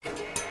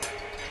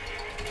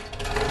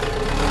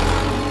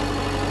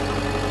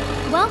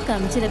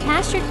Welcome to the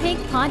Pastured Pig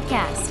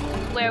Podcast,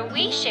 where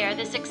we share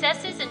the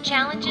successes and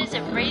challenges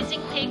of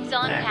raising pigs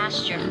on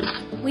pasture.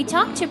 We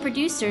talk to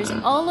producers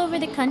all over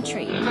the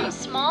country, from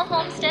small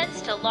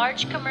homesteads to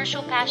large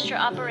commercial pasture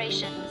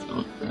operations.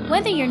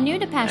 Whether you're new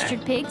to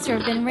pastured pigs or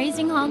have been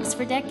raising hogs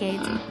for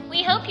decades,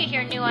 we hope you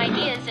hear new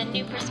ideas and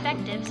new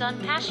perspectives on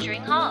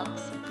pasturing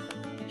hogs.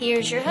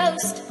 Here's your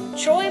host,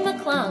 Troy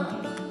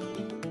McClung.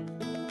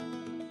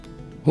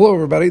 Hello,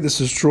 everybody.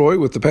 This is Troy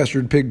with the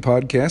Pastured Pig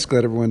Podcast.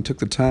 Glad everyone took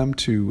the time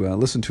to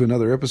listen to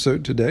another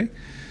episode today.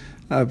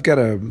 I've got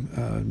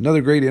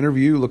another great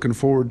interview looking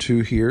forward to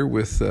here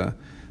with a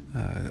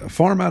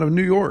farm out of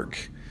New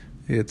York.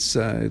 It's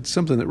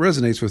something that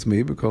resonates with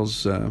me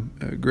because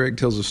Greg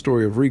tells a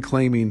story of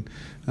reclaiming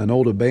an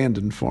old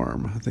abandoned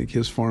farm. I think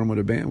his farm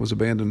was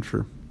abandoned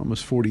for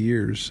almost 40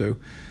 years, so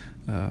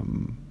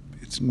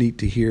it's neat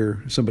to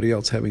hear somebody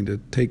else having to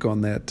take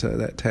on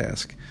that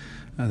task.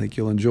 I think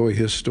you'll enjoy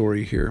his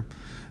story here.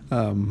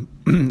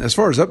 As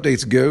far as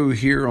updates go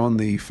here on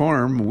the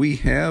farm, we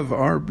have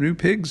our new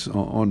pigs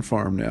on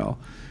farm now.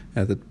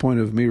 At the point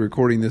of me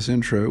recording this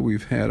intro,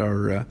 we've had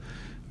our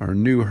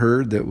new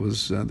herd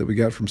that we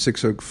got from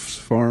Six Oaks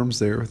Farms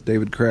there with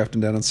David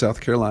Crafton down in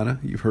South Carolina.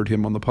 You've heard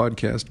him on the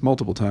podcast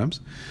multiple times.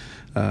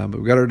 But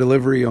we got our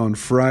delivery on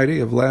Friday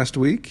of last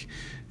week,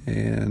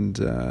 and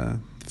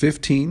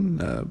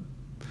 15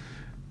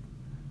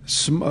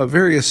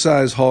 various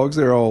size hogs.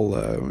 They're all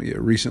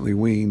recently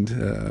weaned,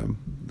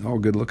 all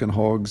good-looking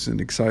hogs,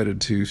 and excited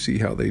to see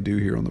how they do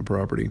here on the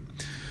property.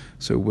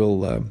 So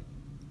we'll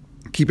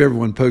keep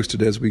everyone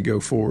posted as we go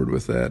forward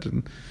with that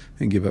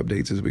and give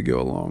updates as we go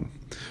along.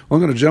 Well,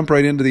 I'm going to jump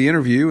right into the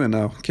interview, and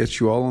I'll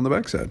catch you all on the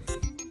backside.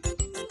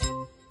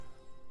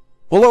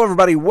 Well, hello,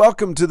 everybody.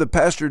 Welcome to the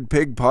Pastured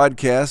Pig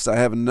Podcast. I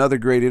have another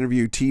great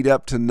interview teed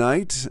up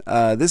tonight.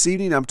 This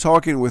evening, I'm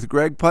talking with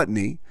Greg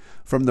Putney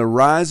from the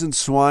Rise and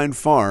Swine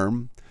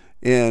Farm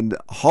in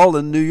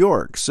Holland, New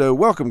York. So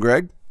welcome,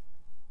 Greg.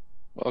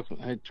 Welcome.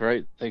 Hey,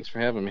 Troy. Thanks for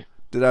having me.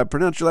 Did I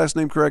pronounce your last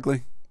name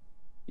correctly?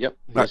 Yep.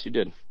 Yes, you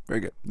did.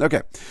 Very good.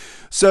 Okay.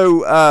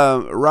 So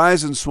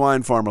Rise and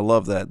Swine Farm, I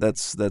love that.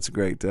 That's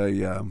great.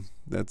 I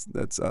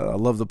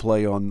love the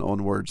play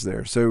on words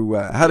there. So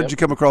how did you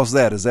come across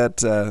that? Is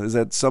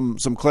that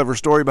some clever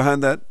story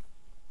behind that?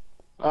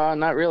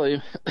 Not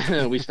really.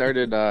 We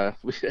started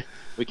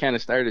we kind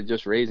of started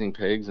just raising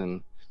pigs,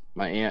 and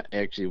my aunt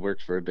actually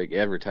works for a big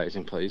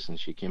advertising place, and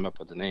she came up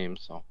with the name,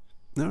 so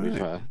we've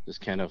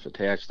just kind of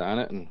attached on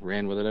it and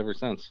ran with it ever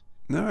since.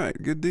 All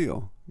right, good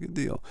deal.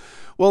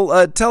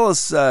 Well, tell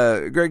us,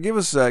 Greg, give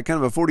us kind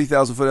of a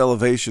 40,000-foot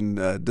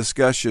elevation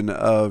discussion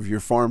of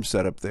your farm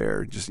setup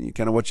there, just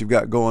kind of what you've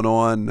got going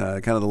on,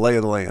 kind of the lay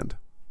of the land.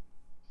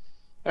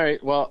 All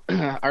right, well,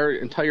 our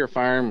entire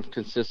farm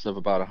consists of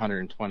about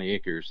 120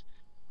 acres.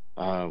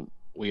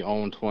 We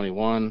own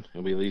 21,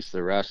 and we lease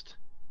the rest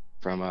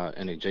from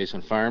an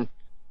adjacent farm.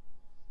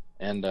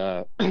 And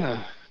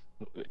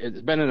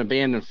it's been an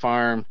abandoned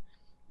farm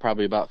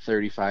probably about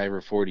 35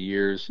 or 40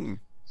 years.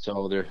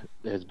 So there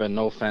has been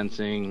no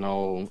fencing,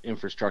 no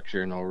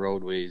infrastructure, no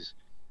roadways.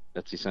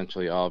 That's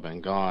essentially all been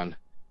gone.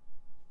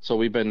 So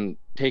we've been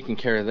taking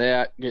care of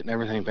that, getting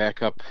everything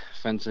back up,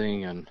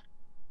 fencing, and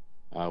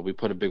we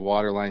put a big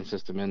water line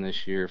system in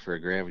this year for a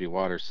gravity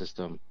water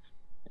system.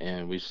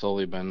 And we've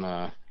slowly been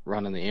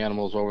running the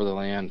animals over the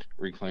land,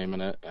 reclaiming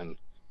it, and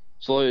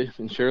slowly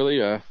and surely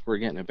we're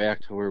getting it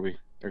back to where we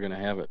are going to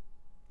have it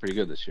pretty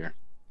good this year.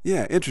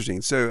 Yeah,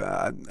 interesting.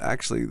 So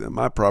actually,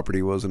 my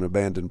property was an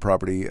abandoned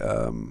property.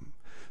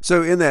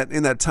 So in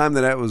that time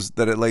that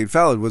it laid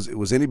fallow,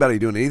 was anybody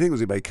doing anything?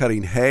 Was anybody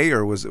cutting hay,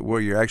 or was it where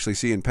you're actually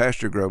seeing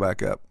pasture grow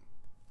back up?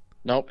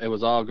 Nope, it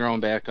was all grown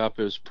back up.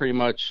 It was pretty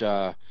much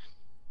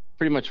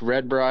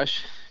red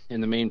brush in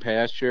the main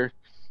pasture.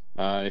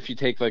 If you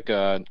take like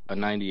a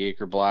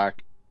 90-acre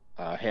block,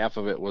 half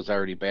of it was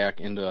already back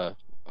into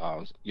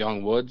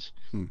young woods,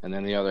 and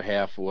then the other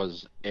half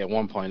was, at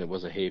one point, it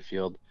was a hay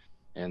field,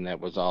 and that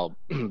was all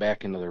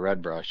back into the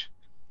red brush.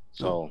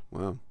 So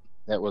wow.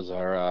 That was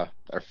our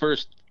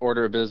first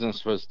order of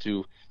business, was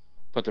to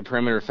put the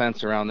perimeter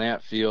fence around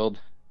that field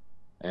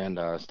and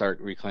start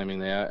reclaiming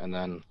that. And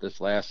then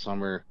this last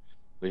summer,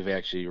 we've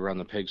actually run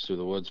the pigs through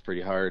the woods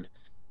pretty hard,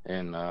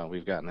 and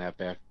we've gotten that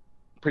back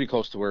pretty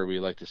close to where we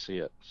like to see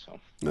it. So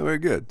very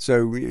good.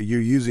 So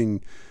you're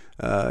using,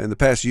 in the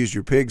past, you used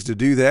your pigs to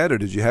do that, or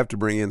did you have to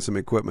bring in some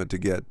equipment to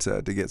get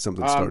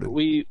something started?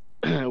 We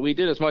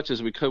did as much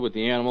as we could with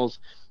the animals.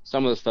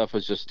 Some of the stuff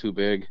was just too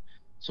big,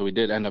 so we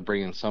did end up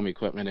bringing some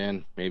equipment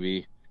in.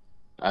 Maybe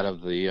out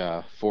of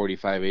the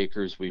 45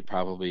 acres, we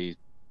probably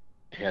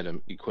had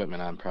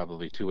equipment on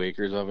probably 2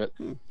 acres of it,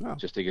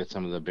 just to get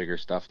some of the bigger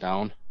stuff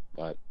down.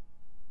 But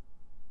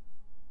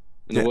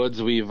in the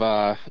woods, we've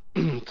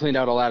cleaned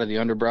out a lot of the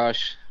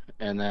underbrush,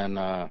 and then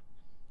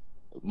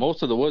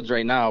most of the woods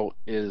right now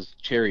is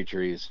cherry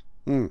trees.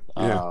 So,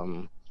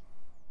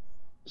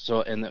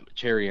 and the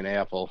cherry and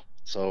apple.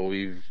 So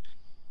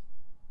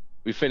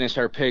we finished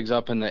our pigs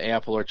up in the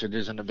apple orchard.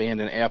 There's an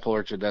abandoned apple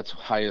orchard that's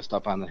highest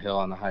up on the hill,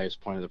 on the highest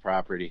point of the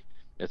property.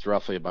 it's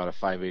roughly about a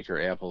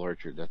 5-acre apple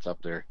orchard that's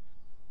up there.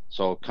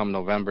 So come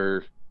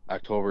November,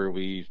 October,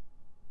 we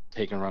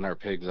take and run our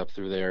pigs up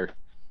through there,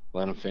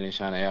 let them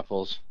finish on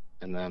apples,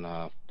 and then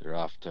they're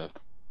off to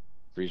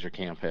freezer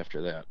camp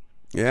after that.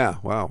 Yeah,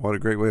 wow, what a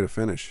great way to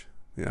finish.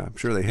 Yeah, I'm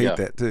sure they hate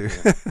that too.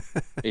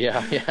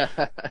 Yeah.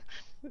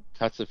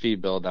 Cuts the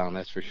feed bill down,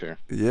 that's for sure.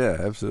 Yeah,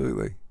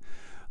 absolutely.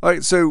 All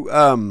right, so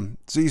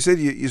so you said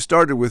you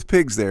started with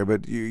pigs there,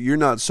 but you're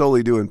not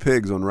solely doing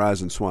pigs on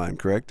Rising Swine,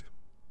 correct?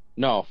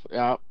 No,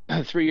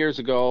 3 years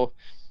ago,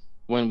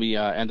 when we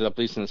ended up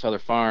leasing this other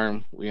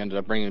farm, we ended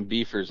up bringing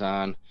beefers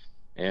on,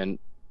 and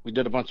we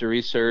did a bunch of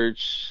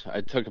research. I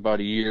took about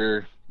a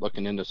year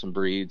looking into some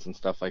breeds and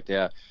stuff like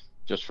that,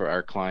 just for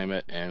our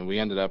climate, and we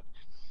ended up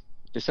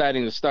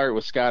deciding to start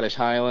with Scottish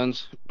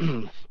Highlands,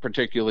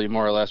 particularly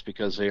more or less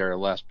because they are a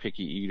less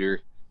picky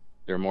eater.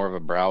 They're more of a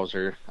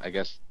browser. I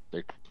guess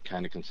they're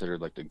kind of considered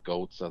like the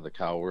goats of the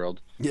cow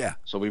world. Yeah.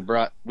 So we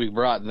brought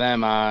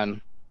them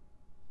on,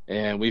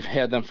 and we've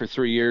had them for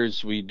 3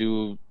 years. We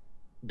do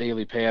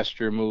daily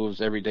pasture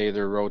moves every day.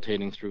 They're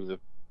rotating through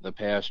the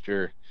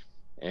pasture,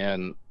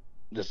 and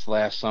this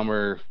last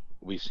summer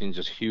we've seen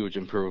just huge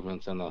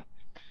improvements in the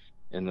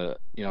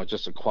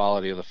just the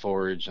quality of the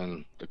forage,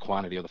 and the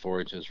quantity of the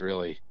forage is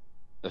really,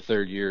 the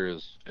third year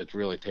it's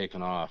really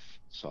taken off.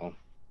 So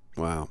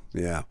wow,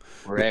 yeah,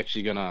 we're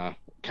actually gonna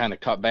kind of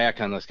cut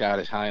back on the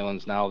Scottish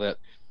Highlands now that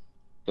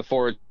the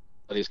forage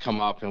has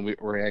come up, and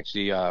we're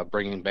actually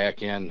bringing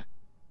back in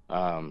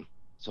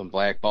some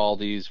black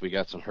baldies. We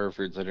got some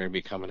Herefords that are gonna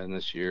be coming in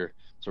this year,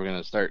 so we're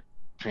gonna start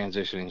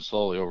transitioning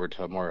slowly over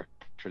to more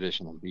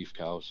traditional beef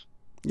cows.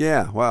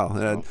 Yeah,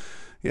 wow.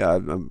 Yeah,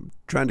 I'm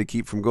trying to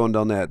keep from going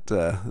down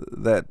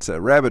that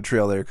rabbit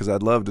trail there, because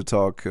I'd love to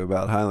talk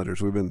about Highlanders.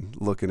 We've been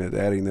looking at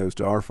adding those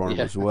to our farm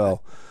as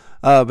well.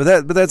 But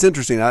that's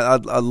interesting. I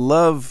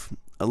love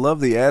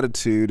the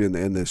attitude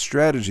and the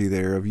strategy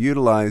there of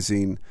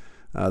utilizing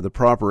the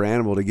proper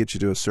animal to get you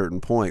to a certain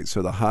point.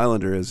 So the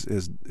Highlander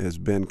has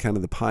been kind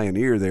of the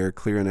pioneer there,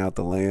 clearing out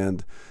the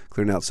land,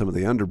 clearing out some of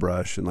the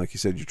underbrush, and like you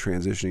said, you're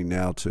transitioning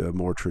now to a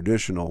more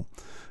traditional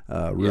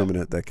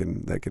ruminant that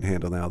can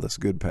handle now this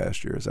good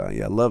pasture.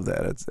 I love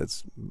that.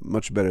 It's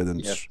much better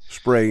than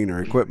spraying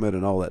or equipment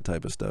and all that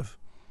type of stuff.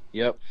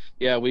 Yep.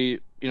 Yeah,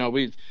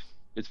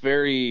 it's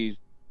very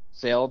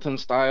Salatin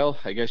style,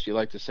 I guess you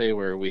like to say,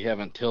 where we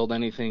haven't tilled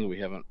anything, we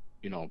haven't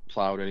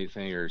plowed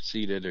anything or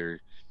seeded or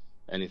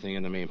anything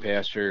in the main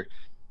pasture.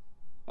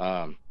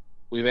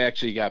 We've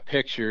actually got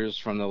pictures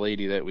from the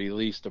lady that we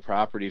leased the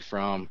property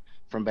from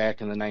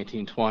back in the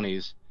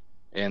 1920s.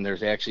 And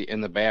there's actually, in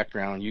the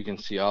background, you can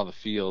see all the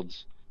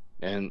fields,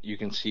 and you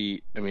can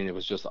see, it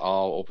was just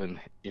all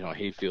open,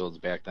 hay fields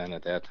back then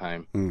at that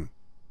time.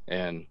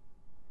 And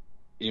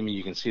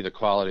you can see the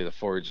quality of the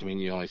forage.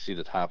 You only see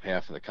the top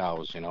half of the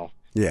cows,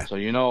 Yeah. So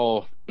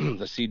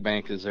the seed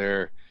bank is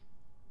there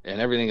and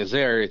everything is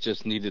there. It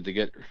just needed to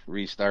get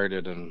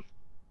restarted, and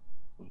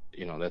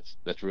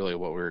that's really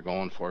what we were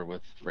going for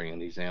with bringing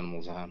these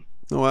animals on.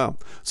 Oh wow!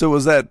 So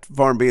was that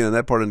farm, being in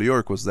that part of New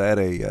York, was that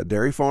a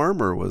dairy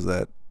farm, or was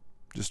that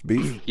just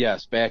beef?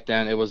 Yes, back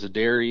then it was a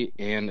dairy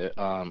and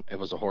it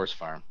was a horse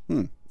farm.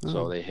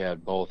 So they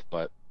had both,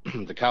 but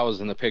the cows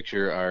in the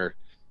picture are,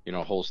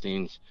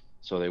 Holsteins.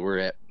 So they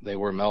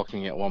were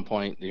milking at one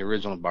point. The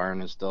original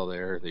barn is still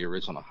there. The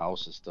original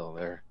house is still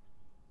there.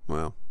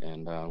 Wow.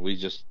 And we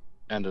just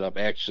ended up,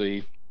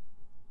 actually,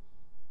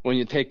 when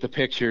you take the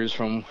pictures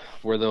from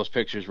where those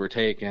pictures were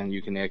taken,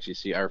 you can actually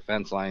see our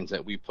fence lines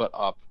that we put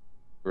up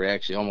were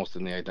actually almost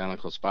in the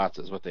identical spots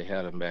as what they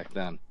had them back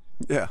then.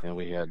 Yeah. And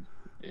we had,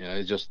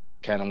 it just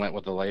kind of went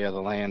with the lay of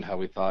the land, how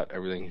we thought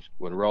everything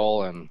would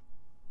roll, and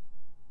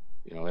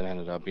it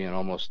ended up being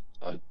almost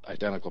an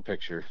identical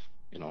picture,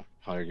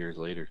 100 years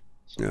later.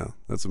 So. Yeah,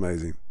 that's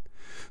amazing.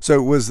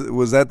 So was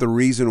that the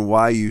reason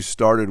why you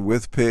started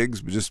with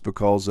pigs, just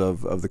because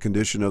of the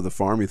condition of the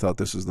farm? You thought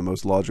this is the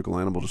most logical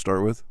animal to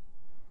start with?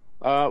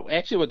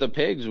 Actually, with the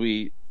pigs,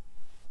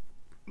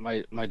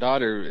 my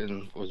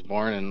daughter was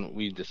born, and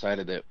we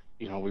decided that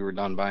we were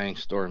done buying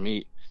store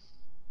meat.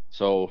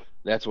 So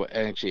that's what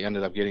actually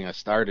ended up getting us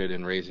started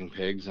in raising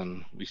pigs,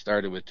 and we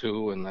started with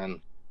 2, and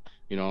then,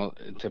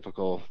 in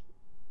typical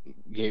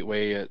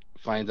Gateway,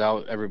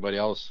 everybody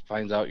else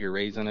finds out you're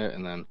raising it,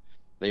 and then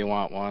they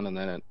want one, and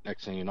then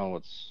next thing you know,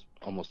 it's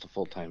almost a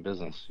full-time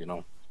business,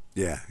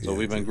 Yeah. So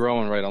we've been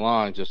growing right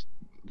along just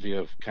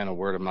via kind of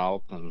word of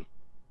mouth, and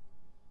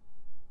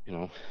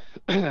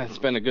it's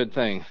been a good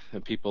thing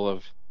that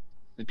people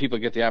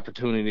get the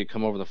opportunity to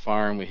come over the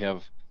farm. We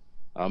have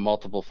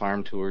multiple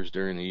farm tours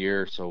during the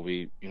year, so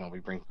we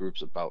bring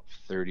groups of about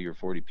 30 or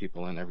 40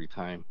 people in every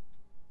time,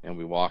 and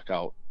we walk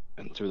out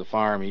and through the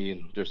farm.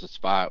 There's a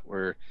spot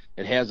where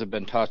it hasn't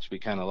been touched. We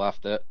kind of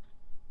left it,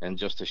 and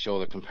just to show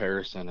the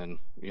comparison, and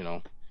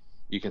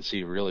you can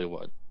see really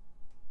what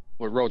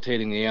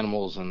rotating the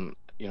animals, and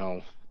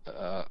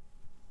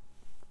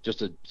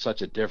just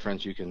such a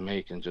difference you can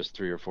make in just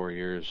 3 or 4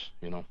 years.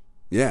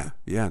 Yeah,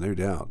 no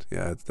doubt.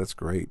 Yeah, that's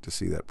great to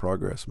see that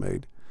progress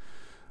made.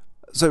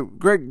 So,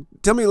 Greg,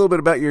 tell me a little bit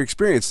about your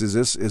experience. Is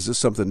this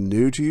something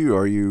new to you?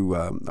 Are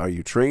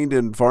you trained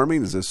in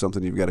farming? Is this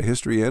something you've got a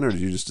history in, or did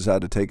you just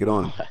decide to take it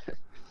on?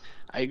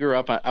 I grew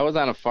up. I was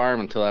on a farm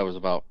until I was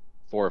about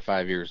 4 or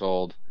 5 years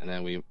old, and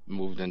then we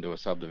moved into a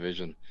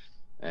subdivision,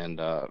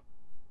 and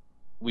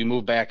we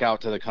moved back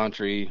out to the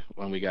country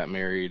when we got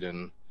married,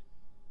 and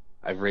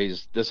I've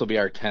raised. This will be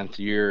our 10th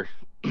year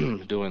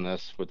doing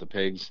this with the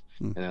pigs,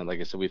 and then, like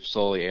I said, we've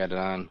slowly added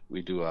on.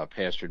 We do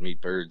pastured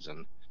meat birds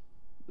and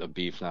the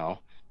beef now,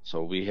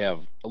 so we have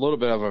a little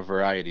bit of a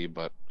variety.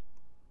 But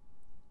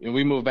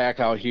we moved back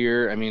out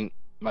here. I mean,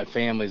 my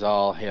family's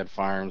all had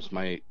farms.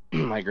 My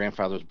my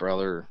grandfather's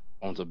brother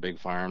owns a big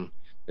farm.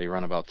 They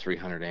run about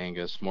 300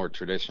 Angus, more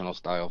traditional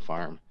style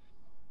farm,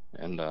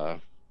 and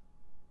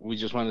we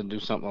just wanted to do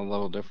something a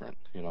little different,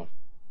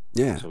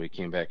 Yeah. So we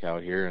came back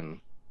out here, and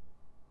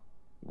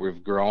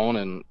we've grown,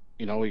 and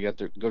we got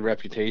the good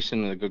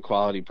reputation and the good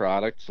quality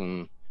products,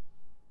 and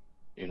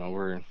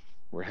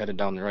we're headed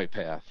down the right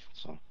path.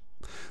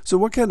 So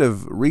what kind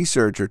of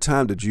research or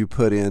time did you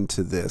put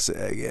into this?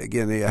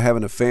 Again,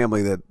 having a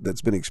family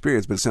that's been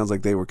experienced, but it sounds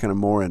like they were kind of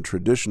more in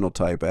traditional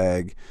type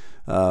ag.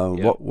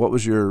 Yep. What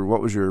was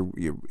your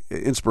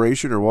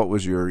inspiration, or what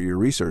was your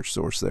research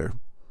source there?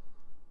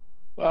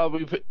 Well,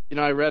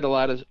 I read a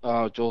lot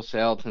of Joel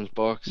Salatin's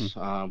books.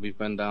 I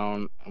went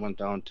down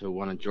to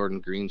one of Jordan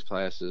Green's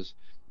classes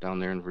down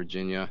there in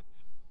Virginia,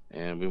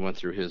 and we went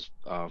through his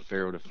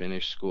Farrow to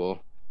Finish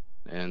school,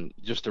 and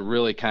just to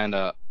really kind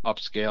of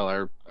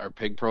upscale our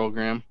pig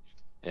program,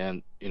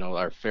 and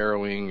our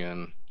farrowing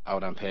and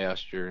out on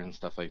pasture and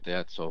stuff like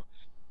that. So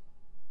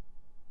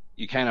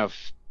you kind of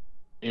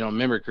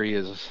mimicry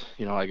is,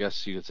 I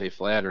guess you could say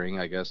flattering,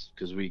 I guess,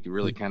 because we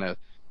really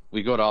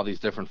we go to all these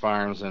different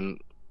farms and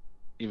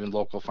even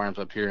local farms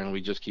up here, and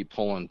we just keep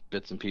pulling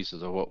bits and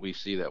pieces of what we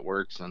see that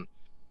works, and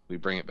we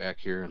bring it back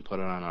here and put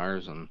it on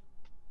ours, and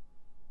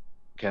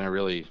kind of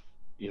really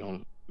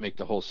make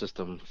the whole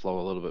system flow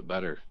a little bit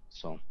better.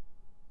 So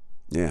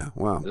yeah,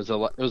 wow. There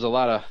was a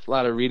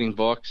lot of reading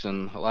books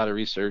and a lot of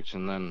research,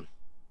 and then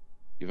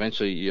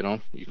eventually, you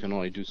can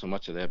only do so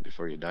much of that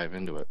before you dive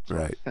into it. So.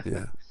 Right.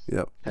 Yeah.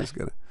 Yep.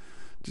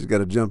 Just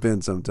gotta jump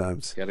in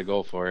sometimes. Got to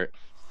go for it.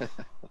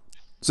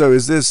 So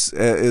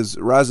is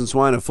Rising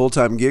Swine a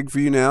full-time gig for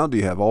you now? Do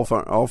you have all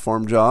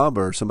farm job,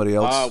 or somebody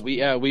else?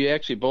 We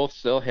actually both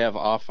still have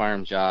off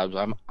farm jobs.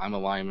 I'm a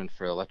lineman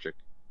for an electric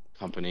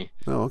company.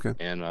 Oh, okay.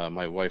 And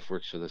my wife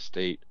works for the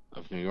state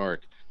of New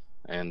York,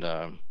 and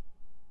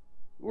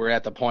we're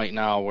at the point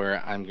now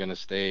where I'm gonna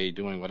stay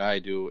doing what I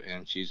do,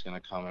 and she's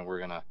gonna come, and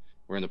we're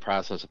in the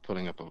process of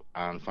putting up an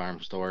on-farm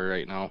store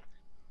right now,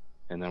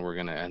 and then we're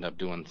gonna end up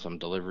doing some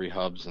delivery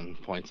hubs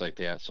and points like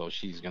that. So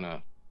she's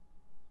gonna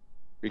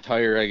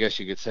retire, I guess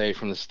you could say,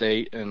 from the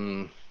state,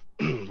 and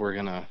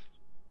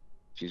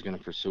she's gonna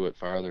pursue it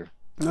farther.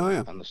 Oh,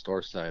 yeah. On the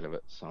store side of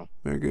it. So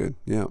very good.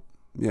 Yeah.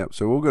 Yeah,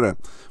 so we'll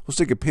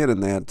stick a pin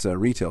in that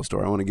retail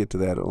store. I want to get to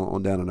that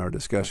on down in our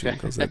discussion,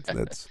 because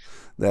that's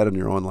that and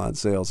your online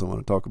sales. I want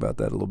to talk about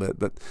that a little bit.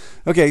 But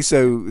okay,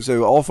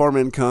 so all farm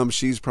income.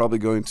 She's probably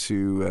going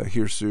to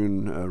here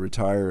soon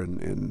retire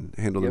and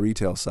handle the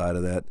retail side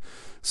of that.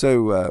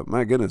 So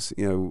my goodness,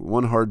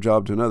 one hard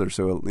job to another.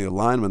 So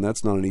lineman,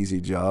 that's not an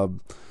easy job.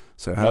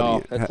 So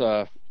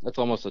that's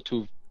almost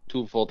two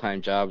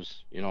full-time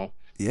jobs.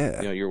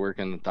 Yeah. You're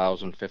working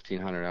 1,000,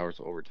 1,500 hours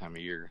of overtime a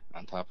year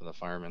on top of the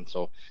farm. And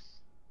so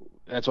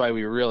that's why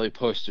we really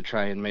push to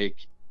try and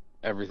make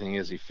everything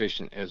as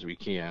efficient as we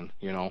can,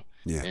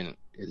 Yeah. and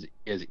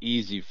as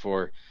easy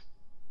for,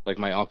 like,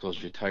 my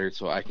uncle's retired,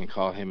 so I can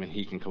call him and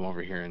he can come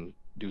over here and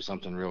do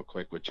something real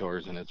quick with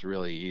chores, and it's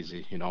really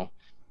easy,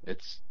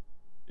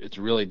 It's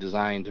really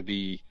designed to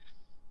be,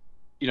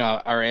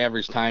 our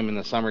average time in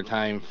the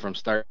summertime from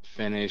start to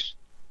finish,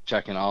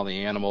 checking all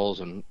the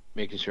animals and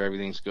making sure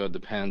everything's good, the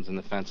pens and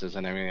the fences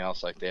and everything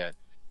else like that.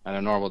 On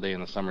a normal day in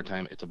the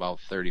summertime, it's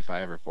about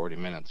 35 or 40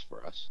 minutes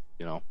for us,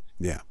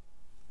 Yeah.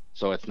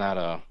 So it's not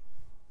a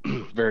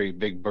very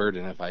big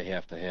burden if I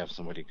have to have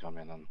somebody come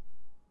in and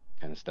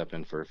kind of step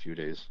in for a few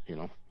days,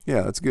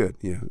 Yeah, that's good.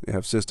 Yeah,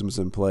 have systems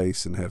in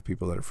place and have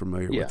people that are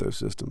familiar with those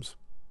systems.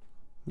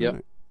 Yep.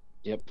 Right.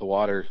 Yep.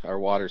 Our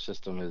water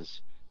system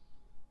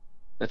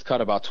it's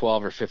cut about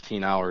 12 or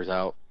 15 hours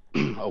out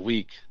a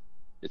week.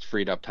 It's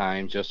freed up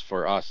time just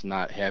for us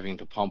not having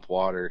to pump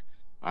water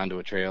onto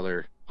a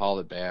trailer, haul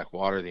it back,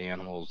 water the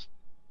animals.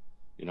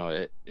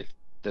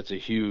 That's a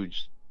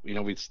huge,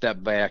 we'd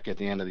step back at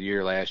the end of the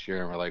year last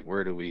year, and we're like,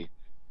 where do we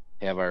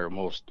have our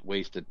most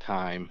wasted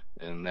time?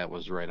 And that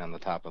was right on the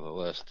top of the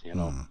list,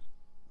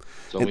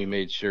 So we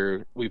made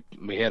sure we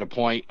had a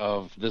point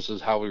of, this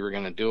is how we were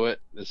going to do it.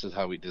 This is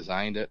how we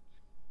designed it.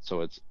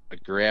 So it's a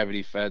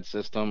gravity fed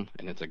system,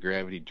 and it's a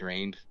gravity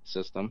drained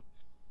system.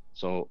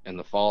 So in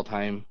the fall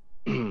time,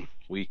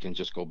 we can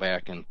just go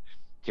back and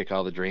kick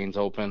all the drains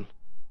open,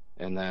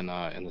 and then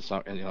in the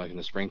summer, in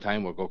the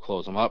springtime, we'll go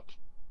close them up,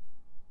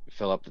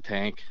 fill up the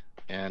tank,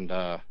 and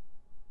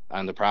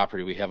on the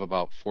property we have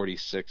about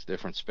 46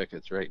 different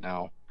spigots right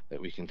now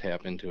that we can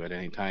tap into at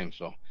any time.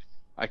 So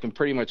I can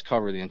pretty much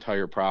cover the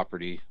entire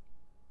property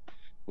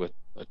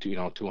a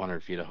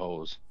 200 feet of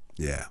hose.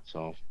 Yeah.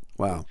 So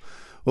wow.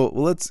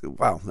 Well,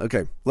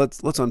 okay.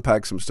 Let's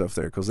unpack some stuff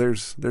there, because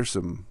there's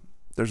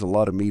a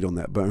lot of meat on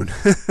that bone.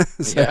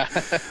 So, yeah.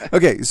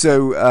 Okay,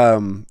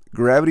 so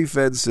gravity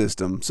fed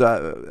system.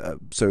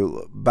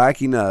 So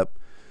backing up,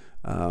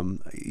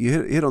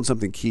 you hit on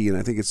something key, and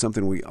I think it's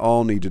something we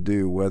all need to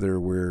do, whether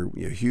we're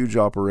a huge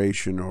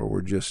operation or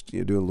we're just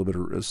doing a little bit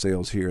of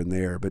sales here and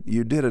there. But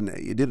you did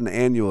an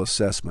annual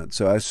assessment.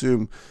 So I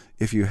assume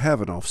if you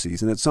have an off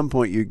season, at some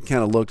point you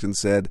kind of looked and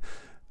said,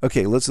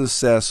 okay, let's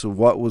assess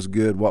what was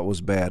good, what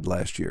was bad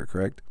last year,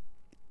 correct?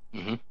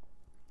 Mm-hmm.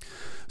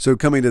 So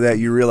coming to that,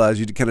 you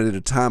realize you kind of did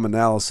a time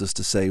analysis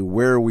to say,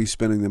 where are we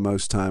spending the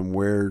most time?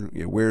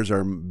 Where's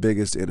our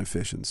biggest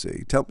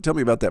inefficiency? Tell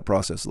me about that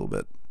process a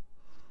little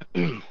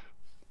bit.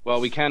 Well,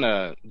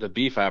 the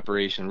beef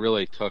operation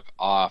really took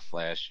off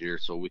last year.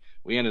 So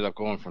we ended up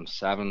going from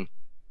 7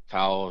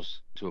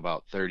 cows to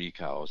about 30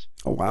 cows.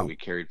 Oh, wow. That we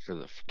carried for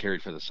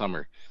the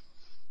summer.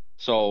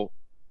 So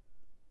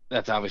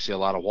that's obviously a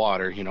lot of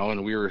water,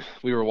 and we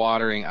were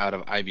watering out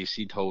of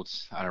IBC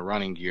totes on a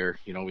running gear.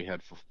 We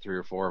had 3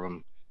 or 4 of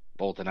them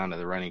bolted onto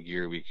the running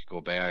gear. We could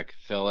go back,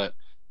 fill it,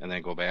 and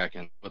then go back,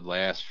 and it would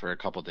last for a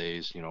couple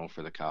days,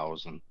 for the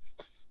cows. And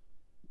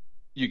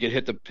you could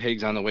hit the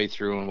pigs on the way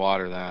through and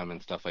water them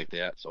and stuff like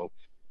that. So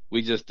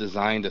we just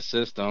designed a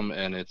system,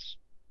 and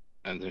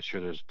I'm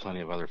sure there's plenty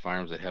of other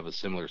farms that have a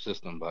similar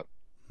system, but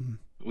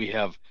we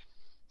have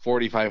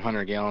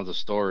 4,500 gallons of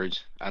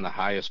storage on the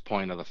highest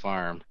point of the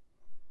farm.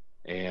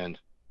 And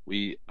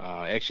we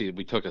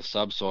took a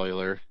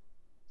subsoiler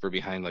for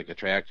behind like a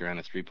tractor on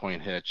a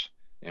 3-point hitch,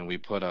 and we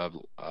put a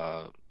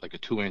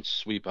 2-inch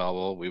sweep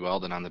elbow. We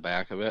welded on the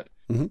back of it,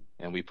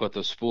 and we put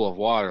the spool of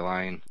water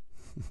line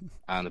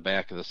on the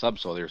back of the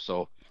subsoiler.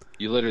 So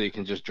you literally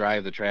can just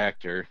drive the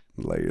tractor,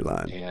 lay your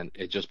line, and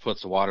it just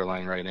puts the water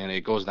line right in.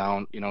 It goes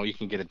down. You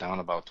can get it down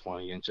about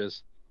 20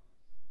 inches,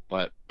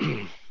 but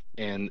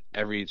and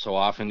every so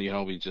often,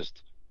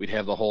 we'd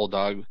have the hole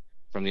dug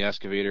from the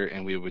excavator,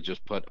 and we would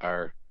just put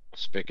our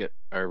spigot,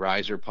 our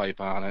riser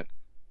pipe on it,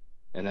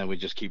 and then we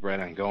just keep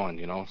right on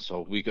going,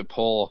 So we could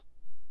pull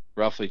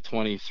roughly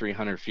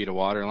 2,300 feet of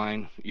water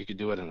line. You could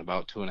do it in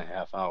about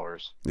 2.5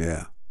 hours.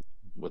 Yeah.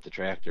 With the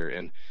tractor.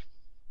 And,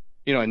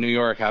 in New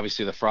York,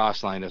 obviously the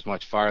frost line is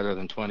much farther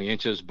than 20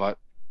 inches, but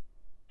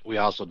we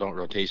also don't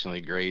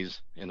rotationally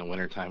graze in the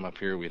wintertime up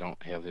here. We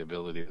don't have the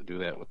ability to do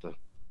that with the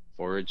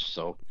forage.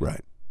 So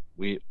right.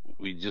 We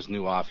just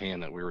knew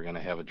offhand that we were going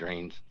to have a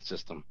drained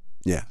system.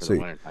 Yeah, for the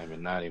wintertime,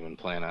 and not even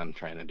plan on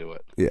trying to do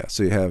it. Yeah,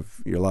 so you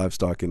have your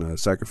livestock in a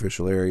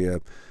sacrificial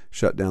area,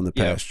 shut down the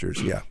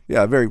pastures. Yeah,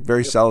 very,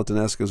 very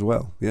Salatin-esque as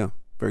well. Yeah,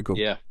 very cool.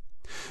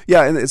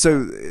 Yeah, and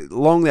so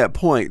along that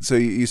point, so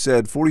you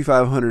said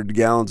 4,500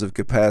 gallons of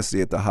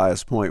capacity at the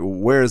highest point.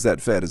 Where is that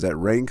fed? Is that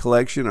rain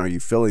collection? Are you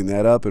filling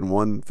that up in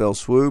one fell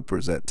swoop, or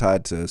is that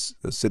tied to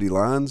city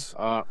lines?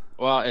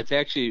 Well, it's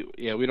actually,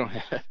 we don't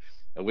have.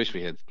 I wish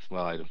we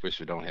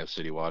don't have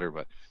city water,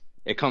 but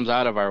it comes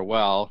out of our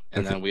well,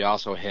 and then we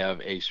also have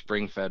a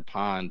spring-fed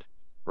pond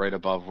right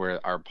above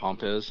where our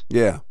pump is.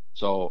 Yeah.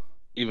 So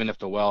even if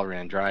the well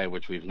ran dry,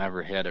 which we've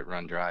never had it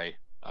run dry,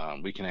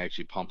 we can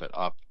actually pump it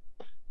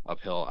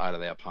uphill out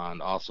of that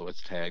pond. Also,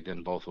 it's tagged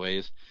in both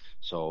ways.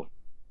 So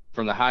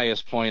from the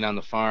highest point on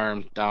the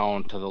farm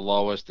down to the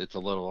lowest, it's a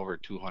little over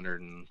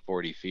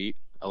 240 feet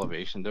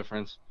elevation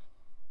difference.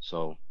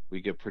 So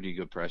we get pretty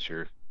good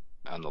pressure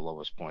on the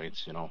lowest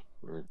points.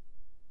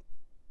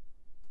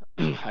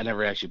 I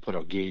never actually put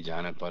a gauge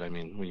on it, but I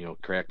mean, when you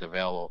crack the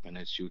valve open,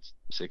 it shoots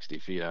 60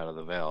 feet out of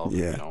the valve.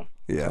 Yeah. So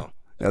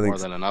I think more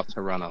than enough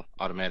to run an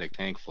automatic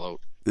tank float.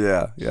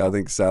 Yeah. I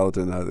think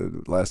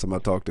Salatin, last time I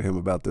talked to him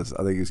about this,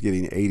 I think he was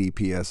getting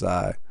 80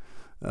 psi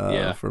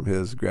from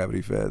his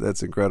gravity fed.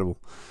 That's incredible.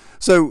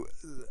 So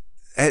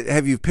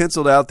have you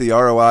penciled out the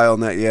ROI on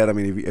that yet? I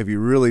mean, have you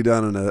really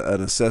done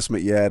an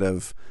assessment yet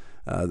of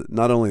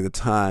not only the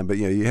time, but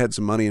you had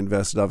some money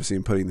invested obviously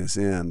in putting this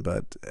in,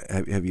 but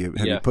have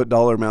you put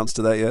dollar amounts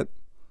to that yet?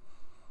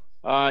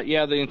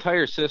 The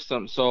entire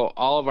system. So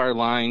all of our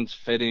lines,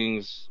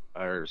 fittings,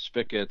 our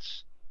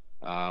spigots,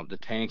 the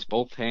tanks,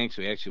 both tanks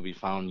we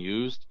found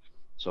used.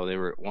 So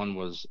one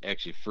was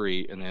actually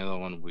free, and the other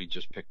one we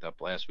just picked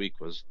up last week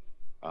was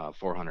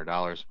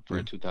 $400 for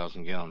a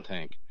 2,000 gallon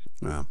tank.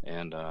 Wow.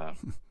 And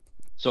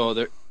so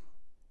the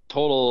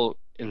total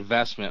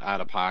investment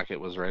out of pocket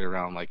was right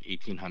around like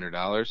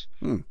 $1,800.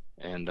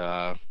 And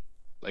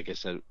like I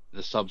said,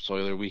 the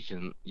subsoiler, we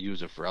can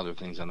use it for other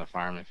things on the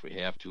farm if we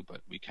have to,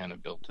 but we kind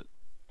of built it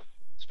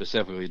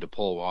specifically to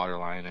pull water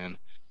line in.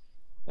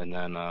 And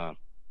then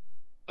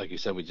like you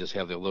said, we just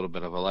have a little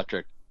bit of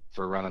electric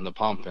for running the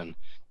pump, and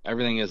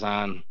everything is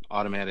on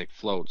automatic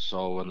float.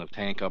 So when the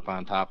tank up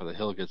on top of the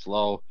hill gets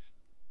low,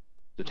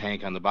 the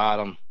tank on the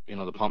bottom,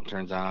 the pump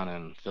turns on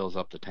and fills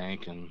up the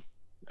tank, and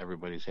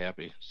everybody's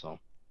happy. So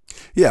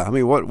yeah, I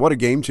mean, what a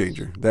game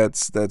changer.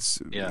 That's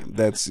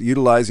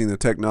utilizing the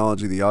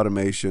technology, the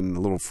automation, a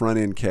little front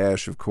end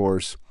cash, of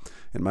course.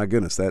 And my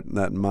goodness,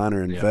 that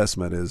minor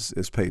investment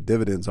is paid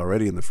dividends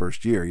already in the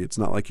first year. It's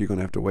not like you're going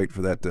to have to wait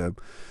for that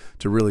to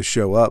to really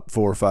show up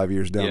 4 or 5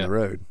 years down the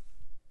road.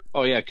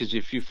 Oh yeah, because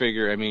if you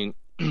figure, I mean,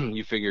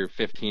 you figure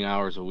 15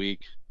 hours a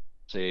week,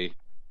 say,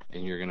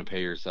 and you're going to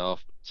pay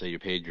yourself, say you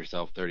paid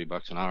yourself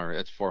 $30 an hour,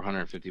 that's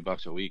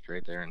 $450 a week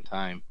right there in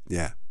time.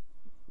 Yeah.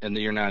 And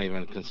you're not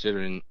even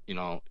considering,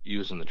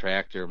 using the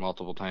tractor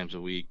multiple times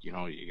a week. You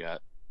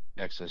got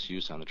excess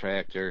use on the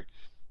tractor.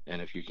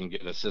 And if you can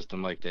get a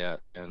system like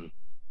that, and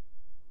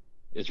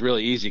it's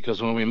really easy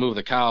because when we move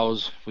the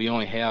cows, we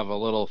only have a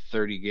little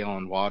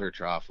 30-gallon water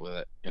trough with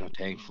it,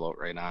 tank float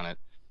right on it.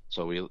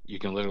 So you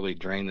can literally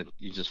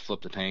you just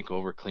flip the tank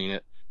over, clean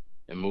it,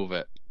 and move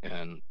it.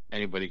 And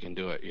anybody can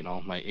do it.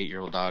 My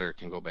 8-year-old daughter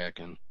can go back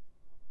and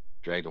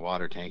drag the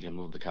water tank and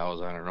move the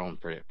cows on her own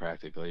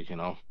practically.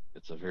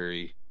 It's a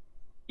very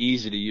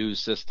easy to use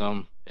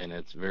system, and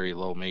it's very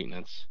low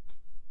maintenance,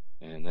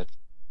 and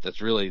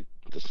that's really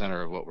the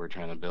center of what we're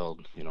trying to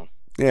build.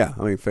 Yeah,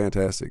 I mean,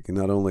 fantastic.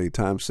 Not only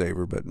time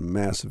saver, but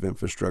massive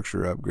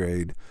infrastructure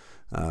upgrade.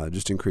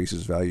 Just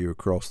increases value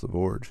across the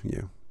board.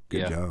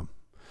 Good job.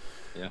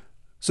 Yeah.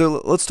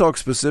 So let's talk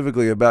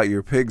specifically about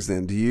your pigs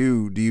then. Do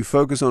you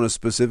focus on a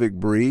specific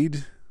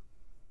breed?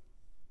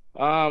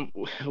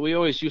 We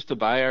always used to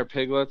buy our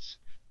piglets,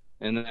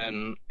 and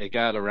then it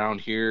got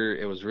around here,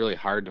 it was really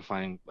hard to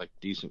find like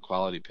decent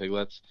quality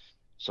piglets.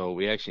 So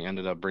we actually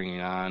ended up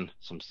bringing on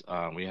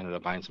we ended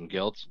up buying some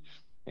gilts,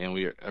 and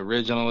we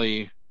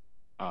originally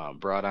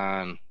brought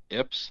on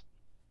Ips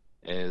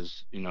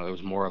as, it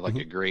was more like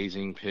a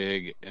grazing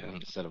pig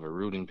instead of a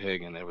rooting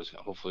pig. And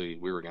hopefully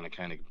we were going to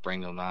kind of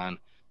bring them on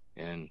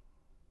and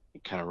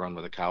kind of run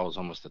with the cows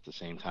almost at the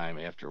same time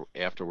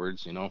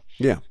afterwards.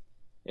 Yeah.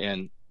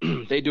 And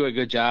they do a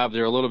good job.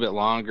 They're a little bit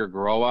longer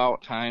grow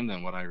out time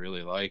than what I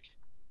really like,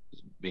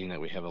 being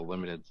that we have a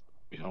limited,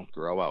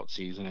 grow out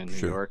season in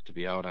New York to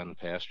be out on the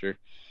pasture.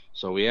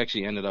 So we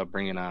actually ended up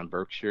bringing on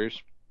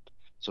Berkshires.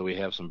 So we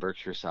have some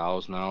Berkshire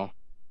sows now,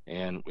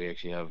 and we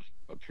actually have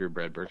a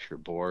purebred Berkshire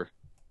boar.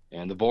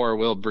 And the boar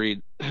will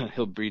breed,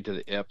 he'll breed to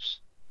the Ips.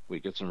 We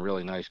get some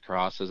really nice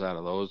crosses out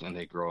of those, and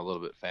they grow a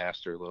little bit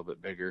faster, a little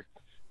bit bigger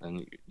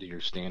than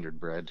your standard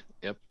bred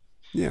Ip.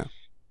 Yeah.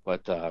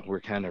 But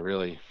we're kind of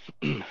really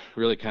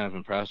kind of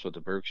impressed with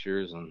the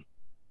Berkshires, and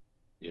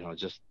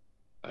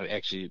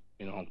actually,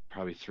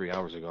 probably 3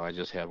 hours ago, I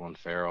just had one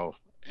farrow,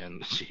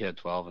 and she had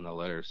 12 in the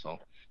litter. So,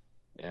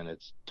 and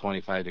it's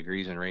 25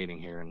 degrees and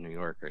raining here in New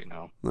York right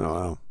now. Oh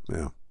wow,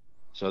 yeah.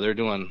 So they're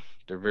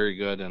very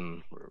good,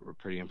 and we're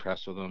pretty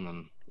impressed with them,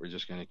 and we're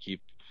just going to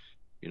keep,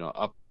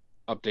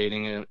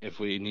 updating it if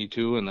we need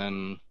to, and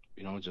then,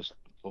 just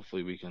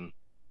hopefully we can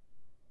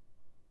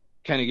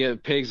kind of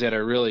get pigs that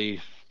are really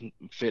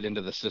fit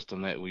into the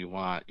system that we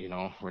want.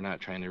 We're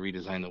not trying to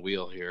redesign the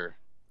wheel here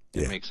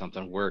and make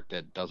something work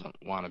that doesn't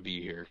want to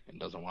be here and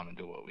doesn't want to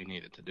do what we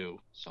need it to do.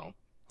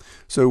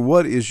 So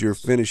what is your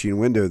finishing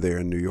window there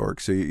in New York?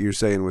 So you're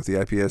saying with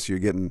the IPS you're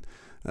getting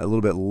a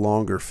little bit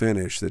longer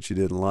finish that you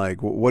didn't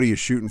like. What are you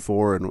shooting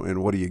for,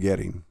 and what are you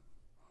getting?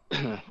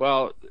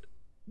 Well,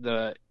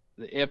 the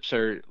Ips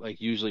are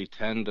like usually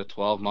 10 to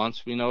 12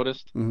 months, we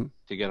noticed, to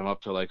get them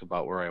up to like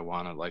about where I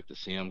wanted like to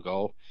see them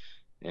go.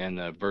 And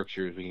the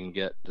Berkshires, we can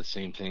get the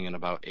same thing in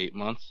about 8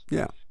 months.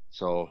 Yeah.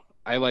 So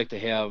I like to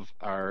have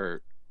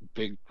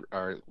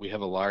we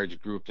have a large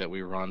group that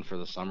we run for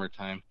the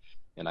summertime,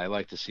 and I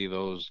like to see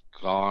those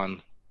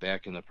gone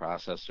back in the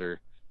processor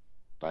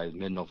by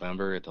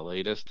mid-November at the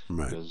latest,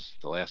 because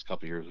the last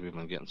couple of years we've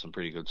been getting some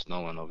pretty good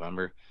snow in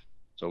November.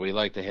 So we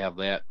like to have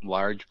that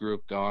large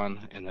group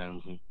gone, and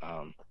then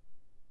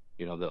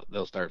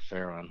they'll start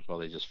farrowing. Well,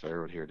 they just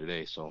farrowed here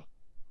today, so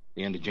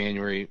the end of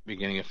January,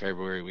 beginning of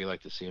February, we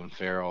like to see them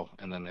farrow,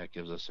 and then that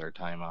gives us our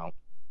time out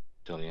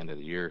till the end of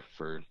the year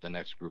for the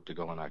next group to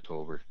go in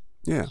October.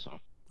 Yeah. So.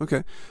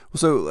 Okay. Well,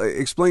 so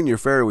explain your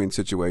farrowing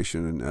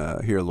situation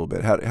here a little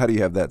bit. How do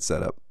you have that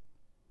set up?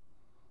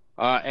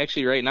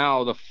 Actually, right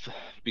now,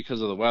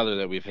 because of the weather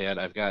that we've had,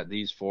 I've got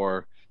these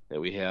 4 that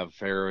we have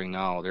farrowing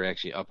now. They're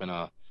actually up in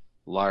a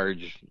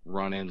large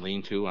run-in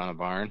lean-to on a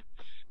barn,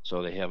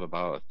 so they have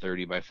about a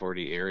 30 by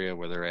 40 area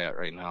where they're at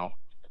right now,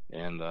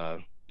 and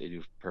they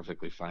do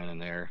perfectly fine in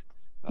there.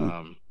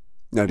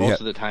 Most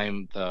of the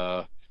time,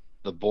 the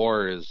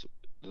boar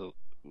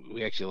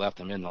we actually left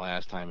him in the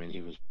last time, and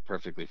he was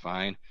perfectly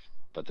fine.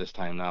 But this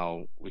time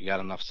now, we got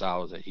enough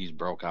sows that he's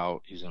broke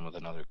out. He's in with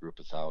another group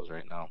of sows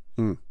right now.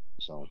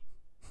 So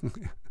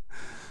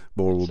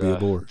boar will be a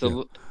boar.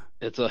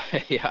 It's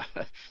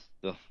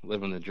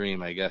living the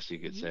dream, I guess you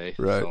could say.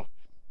 Right. So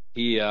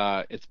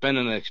it's been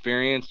an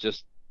experience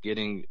just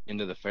getting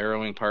into the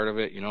farrowing part of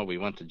it. We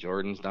went to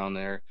Jordan's down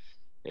there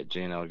at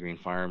J&L Green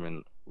Farm,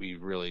 and we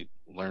really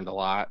learned a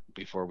lot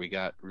before we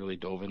got really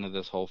dove into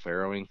this whole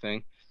farrowing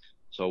thing.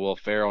 So we'll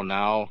farrow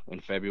now in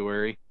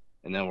February,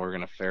 and then we're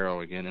going to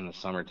farrow again in the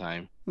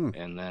summertime,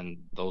 and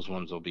then those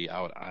ones will be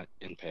out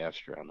in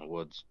pasture on the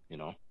woods,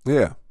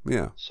 Yeah.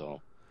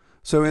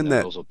 So in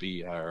that, those will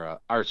be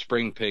our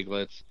spring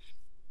piglets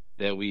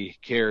that we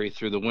carry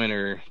through the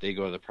winter. They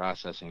go to the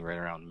processing right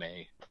around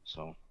May.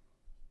 So.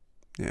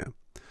 Yeah.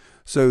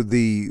 So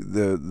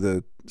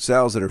the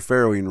sows that are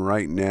farrowing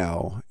right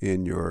now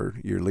in your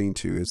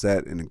lean-to, is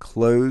that an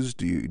enclosed?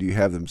 Do you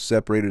have them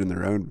separated in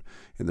their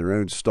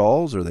own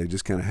stalls, or are they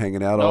just kind of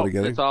hanging out all No,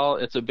 together?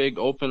 it's a big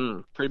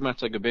open, pretty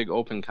much like a big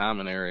open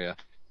common area,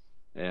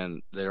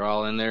 and they're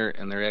all in there,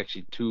 and they're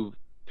actually two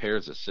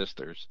pairs of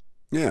sisters.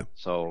 Yeah,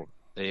 So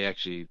they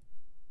actually,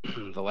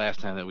 the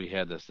last time that we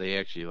had this, they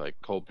actually like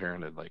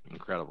co-parented like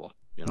incredible.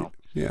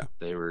 yeah.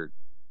 They were,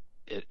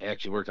 it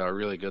actually worked out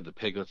really good. The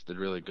piglets did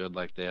really good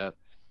like that,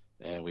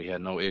 and we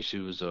had no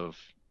issues of,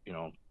 you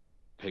know,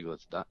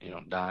 piglets,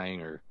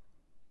 dying or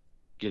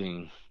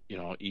getting,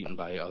 eaten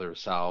by other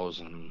sows,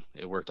 and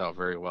it worked out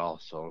very well.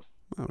 So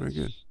Oh, very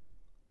good.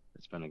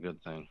 it's been a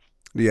good thing.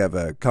 Do you have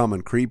a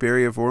common creep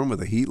area for them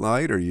with a heat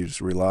light, or you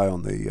just rely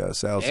on the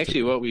sows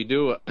Actually, to? what we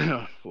do,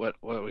 what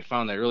we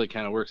found that really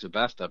kind of works the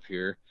best up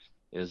here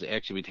is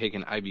actually we take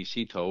an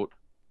IBC tote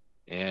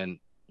and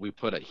we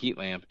put a heat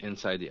lamp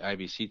inside the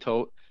IBC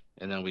tote,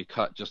 and then we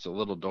cut just a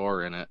little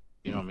door in it,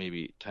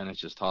 maybe 10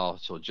 inches tall,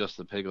 so just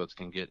the piglets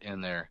can get in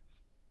there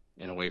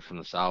and away from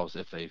the sows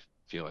if they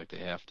feel like they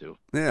have to.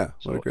 Yeah,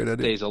 what a So great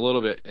idea.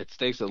 it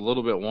stays a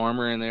little bit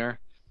warmer in there.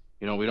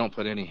 We don't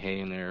put any hay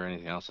in there or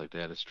anything else like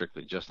that. It's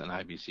strictly just an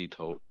IBC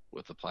tote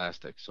with the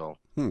plastic. So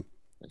Hmm.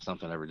 if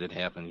something ever did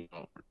happen,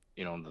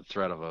 the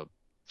threat of a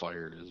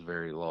fire is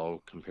very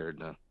low compared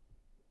to,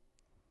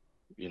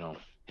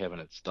 having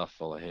it stuffed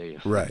full of hay.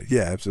 Right.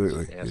 Yeah, It's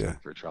absolutely. just asking Yeah.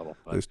 for trouble.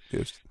 But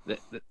Just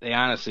they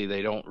honestly,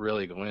 they don't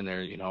really go in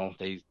there.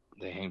 They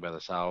hang by the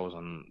sows,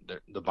 and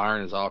the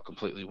barn is all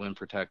completely wind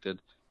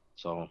protected,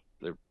 so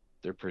they're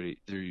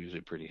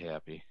usually pretty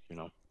happy.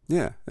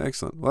 yeah,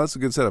 excellent. Well, that's a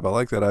good setup. I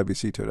like that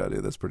IBC tote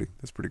idea. That's pretty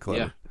Yeah,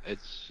 clever.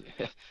 it's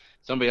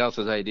somebody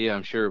else's idea,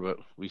 I'm sure, but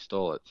we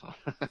stole it. So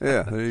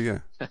Yeah, there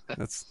you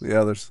go.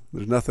 There's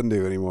nothing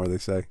new anymore, they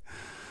say.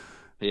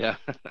 yeah.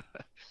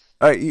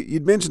 All right,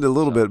 you'd mentioned a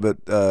little So bit,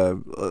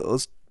 but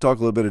let's talk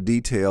a little bit of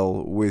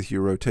detail with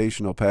your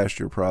rotational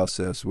pasture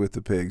process with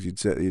the pigs. You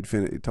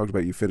talked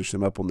about you finished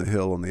them up on the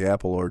hill on the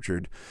apple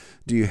orchard.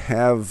 Do you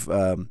have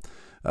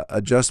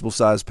adjustable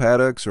size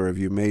paddocks, or have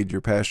you made your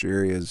pasture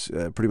areas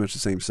pretty much the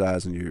same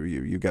size, and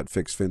you got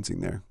fixed fencing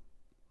there?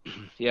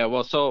 yeah,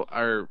 well, so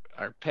our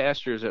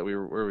pastures where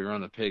we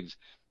run the pigs,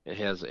 it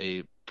has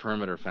a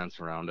perimeter fence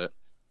around it,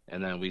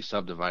 and then we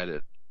subdivide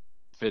it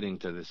fitting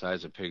to the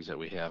size of pigs that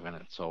we have in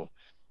it. So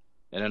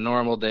in a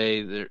normal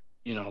day,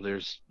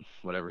 there's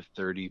whatever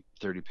 30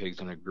 pigs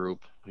in a group,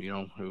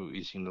 who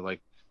you seem to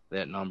like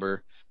that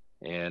number,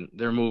 and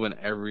they're moving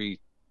every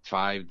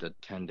 5 to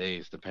 10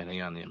 days,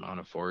 depending on the amount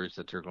of forage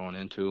that they're going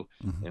into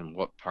Hmm. and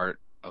what part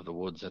of the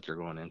woods that they're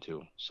going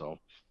into. So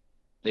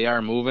they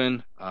are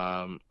moving.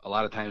 A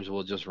lot of times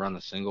we'll just run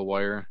the single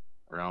wire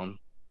around,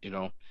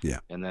 Yeah.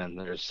 and then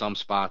there's some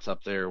spots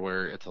up there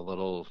where it's a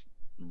little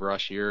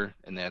brushier,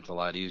 and that's a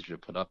lot easier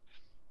to put up.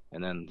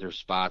 And then there's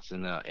spots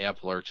in the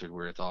apple orchard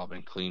where it's all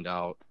been cleaned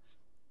out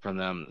from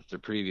the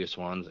previous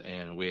ones,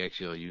 and we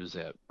actually use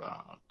that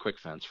quick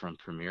fence from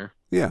Premier.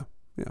 Yeah.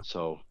 Yeah.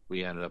 So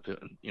we ended up,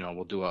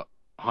 we'll do a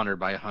 100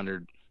 by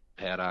 100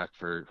 paddock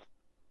for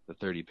the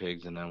 30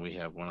 pigs, and then we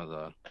have one of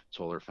the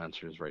solar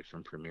fencers right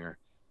from Premier,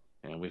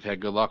 and we've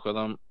had good luck with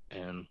them.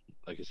 And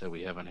like I said,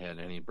 we haven't had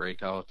any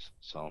breakouts,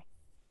 so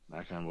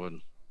knock on wood.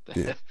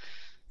 Yeah.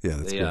 Yeah.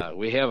 That's great.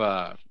 We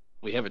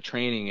have a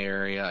training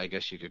area, I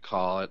guess you could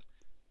call it.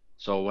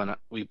 So when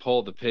we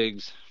pull the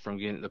pigs from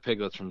getting the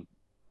piglets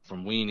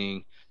from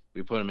weaning,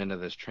 we put them into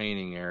this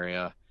training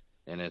area,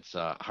 and it's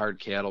a hard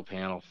cattle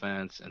panel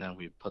fence, and then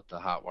we put the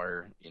hot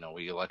wire,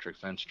 we electric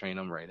fence train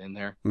them right in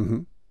there.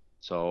 Hmm.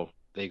 So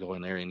they go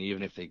in there, and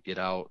even if they get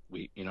out,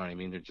 you know what I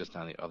mean, they're just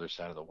on the other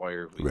side of the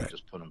wire. We Right. can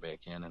just put them back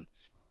in, and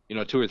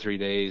 2 or 3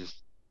 days,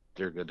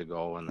 they're good to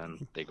go, and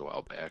then they go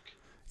out back.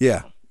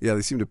 Yeah. So, Yeah.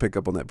 They seem to pick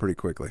up on that pretty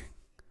quickly.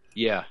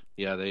 yeah,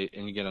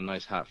 and you get a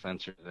nice hot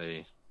fencer,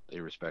 they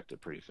respect it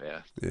pretty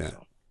fast. Yeah.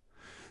 So.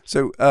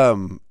 So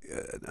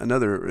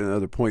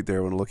another point there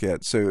I want to look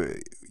at. So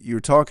you were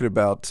talking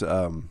about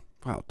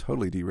wow,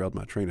 totally derailed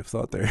my train of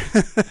thought there.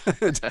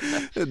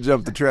 It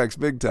jumped the tracks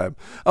big time.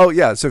 Oh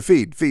yeah, so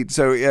feed.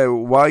 So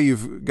while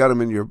you've got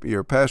them in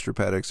your pasture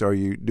paddocks, are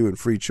you doing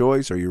free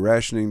choice? Are you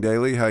rationing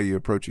daily? How are you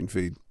approaching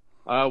feed?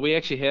 We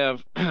actually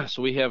have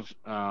we have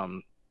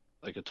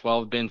like a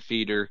 12 bin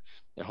feeder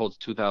that holds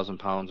 2,000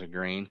 pounds of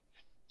grain.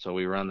 So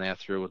we run that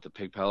through with the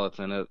pig pellets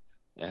in it,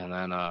 and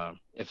then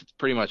if it's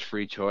pretty much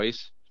free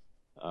choice.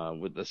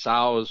 With the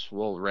sows,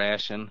 we'll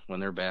ration when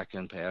they're back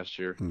in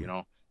pasture.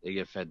 Hmm. They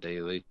get fed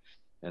daily,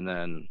 and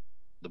then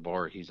the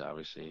boar, he's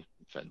obviously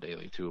fed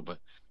daily too. But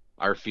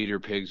our feeder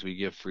pigs, we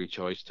give free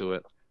choice to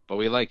it. But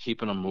we like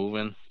keeping them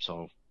moving,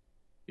 so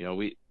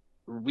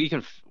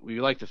we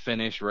like to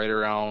finish right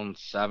around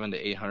 700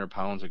 to 800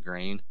 pounds of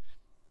grain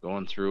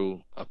going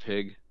through a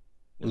pig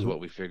is Mhm. what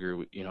we figure.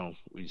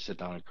 We sit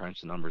down and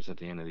crunch the numbers at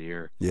the end of the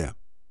year. Yeah.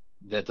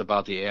 That's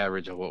about the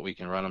average of what we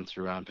can run them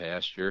through on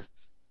pasture.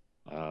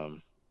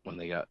 When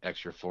they got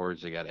extra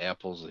forage, they got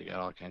apples, they got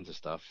all kinds of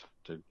stuff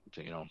to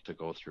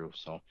go through.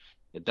 So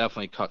it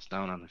definitely cuts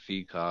down on the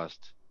feed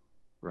cost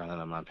running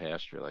them on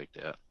pasture like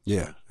that.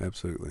 Yeah,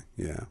 absolutely.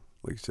 Yeah,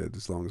 like you said,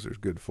 as long as there's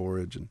good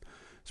forage, and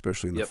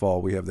especially in the Yep.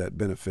 fall, we have that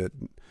benefit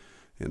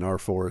in our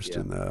forest.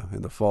 Yeah.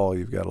 In the fall,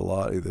 you've got a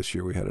lot. This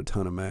year we had a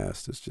ton of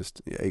mast. It's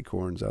just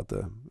acorns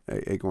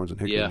acorns and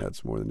hickory Yeah.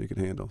 nuts more than you can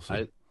handle.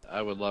 So.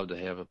 I would love to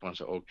have a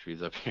bunch of oak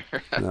trees up here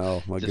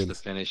No, my just to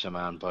goodness. finish them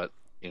on, but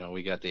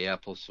we got the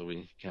apples, so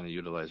we kind of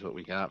utilize what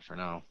we got for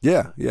now.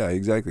 Yeah, yeah,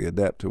 exactly.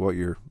 Adapt to what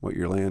your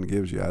land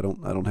gives you. I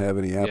don't have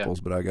any Yeah.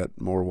 apples, but I got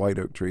more white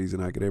oak trees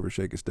than I could ever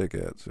shake a stick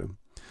at. So.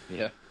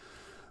 Yeah.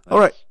 All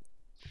right.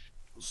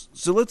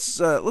 So let's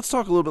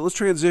talk a little bit. Let's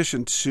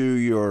transition to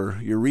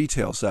your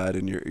retail side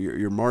and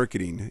your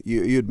marketing.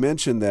 You had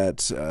mentioned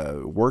that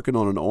working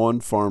on an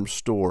on-farm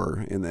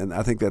store, and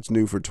I think that's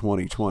new for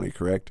 2020,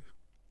 correct?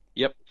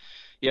 Yep.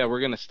 Yeah,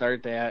 we're gonna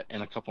start that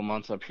in a couple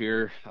months up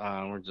here.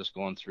 We're just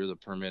going through the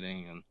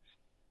permitting and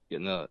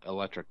getting the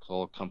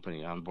electrical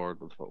company on board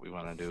with what we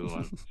want to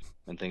do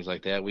and things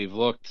like that. We've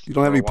looked You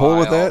don't have for a any pull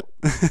with while.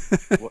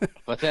 that?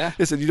 What's that?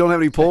 I said you don't have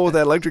any pull with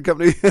that electric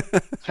company.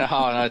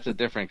 Oh, no, it's a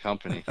different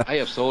company. I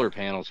have solar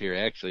panels here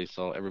actually,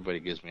 so everybody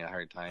gives me a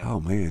hard time. Oh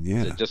man,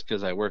 yeah. Just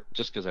because I work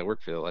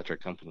for the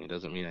electric company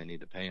doesn't mean I need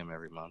to pay them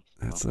every month.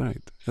 That's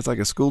right. That's like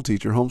a school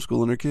teacher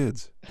homeschooling their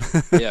kids.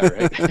 Yeah,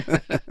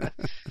 right.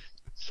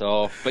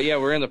 So, but yeah,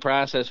 we're in the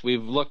process.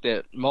 We've looked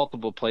at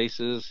multiple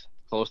places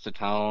close to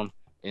town,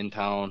 in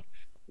town,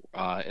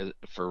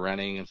 for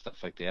renting and stuff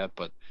like that.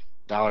 But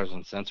dollars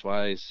and cents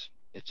wise,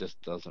 it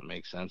just doesn't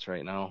make sense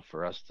right now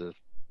for us to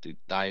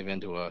dive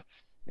into an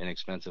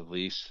expensive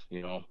lease,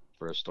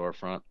 for a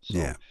storefront. So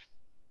Yeah.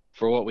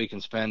 for what we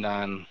can spend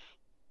on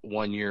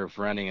 1 year of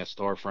renting a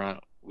storefront,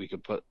 we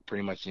could put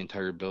pretty much the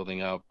entire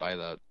building up, buy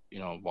the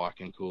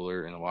walk-in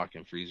cooler and a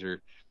walk-in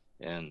freezer,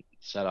 and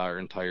set our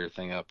entire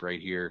thing up right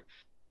here.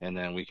 And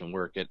then we can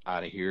work it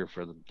out of here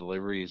for the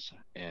deliveries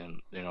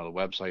and the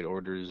website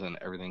orders and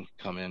everything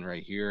come in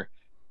right here.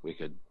 We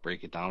could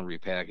break it down,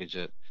 repackage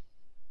it,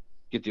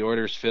 get the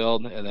orders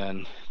filled, and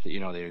then they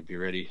would be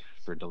ready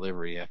for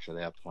delivery after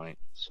that point.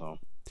 So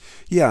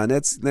Yeah, and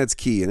that's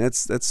key, and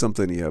that's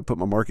something. Put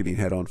my marketing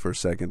hat on for a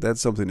second.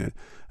 That's something that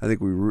I think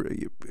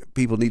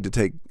people need to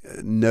take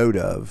note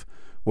of.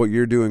 What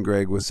you're doing,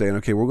 Greg, was saying,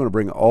 okay, we're going to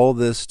bring all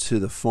this to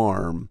the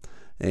farm,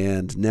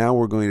 and now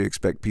we're going to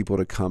expect people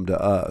to come to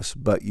us.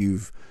 But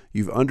you've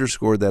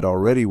underscored that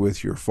already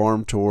with your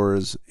farm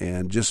tours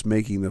and just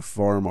making the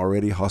farm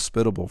already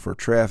hospitable for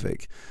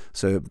traffic.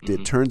 So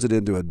it turns it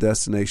into a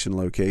destination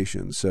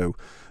location. So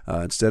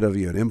instead of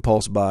an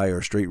impulse buy or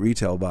a straight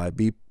retail buy,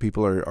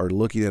 people are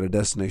looking at a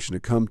destination to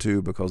come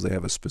to because they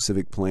have a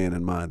specific plan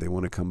in mind. They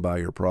want to come buy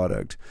your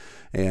product,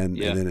 and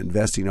then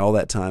investing all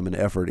that time and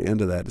effort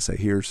into that to say,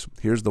 here's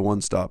the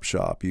one-stop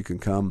shop. You can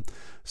come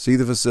see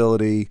the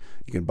facility,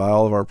 you can buy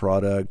all of our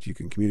product, you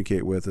can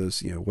communicate with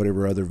us,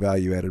 whatever other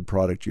value-added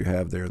product you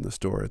have there in the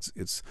store.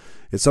 It's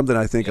something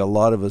I think a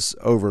lot of us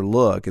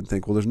overlook and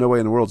think, well, there's no way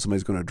in the world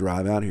somebody's going to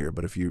drive out here.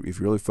 But if you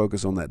really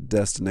focus on that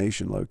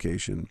destination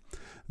location,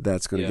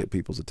 that's going to get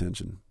people's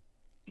attention.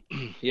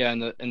 Yeah,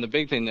 and the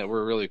big thing that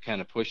we're really kind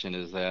of pushing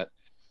is that,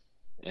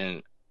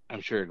 and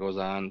I'm sure it goes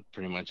on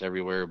pretty much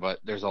everywhere, but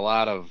there's a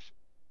lot of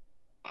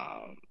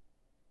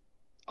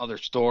other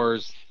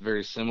stores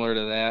very similar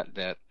to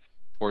that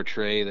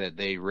portray that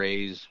they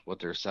raise what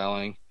they're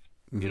selling,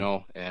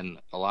 and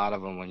a lot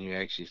of them, when you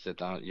actually sit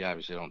down, you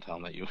obviously don't tell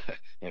them that you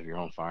have your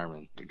own farm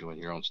and you're doing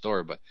your own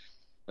store, but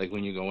like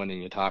when you go in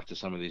and you talk to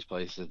some of these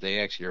places, they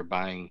actually are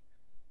buying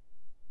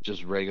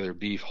just regular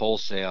beef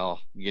wholesale,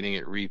 getting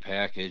it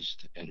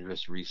repackaged and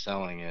just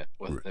reselling it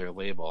with their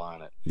label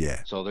on it.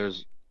 Yeah. So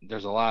there's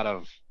a lot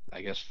of,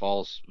 I guess,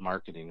 false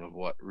marketing of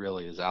what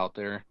really is out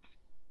there,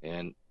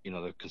 and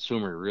the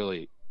consumer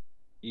really,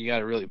 you got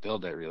to really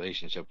build that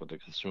relationship with the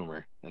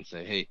consumer and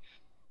say, hey,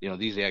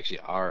 these actually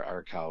are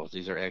our cows.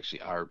 These are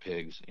actually our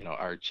pigs,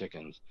 our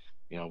chickens.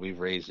 We've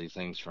raised these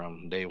things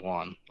from day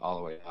one all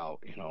the way out.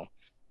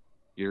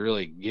 You're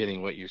really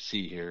getting what you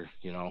see here.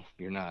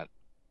 You're not.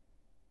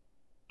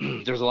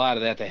 There's a lot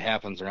of that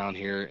happens around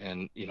here,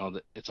 and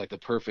it's like the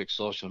perfect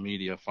social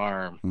media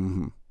farm.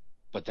 Mm-hmm.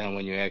 But then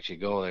when you actually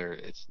go there,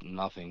 it's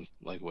nothing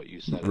like what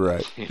you said.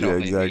 Right. Yeah,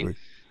 exactly. I mean?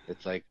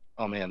 It's like,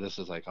 oh man, this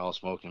is like all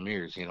smoke and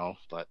mirrors,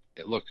 but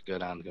it looks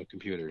good on the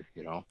computer,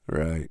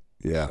 Right.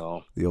 Yeah.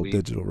 So the old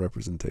digital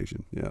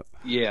representation. Yeah.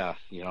 Yeah.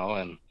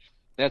 And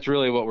that's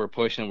really what we're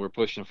pushing. We're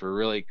pushing for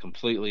really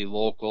completely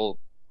local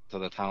to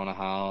the town of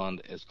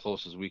Holland, as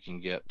close as we can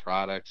get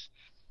products.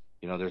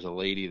 There's a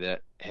lady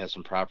that has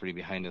some property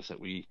behind us that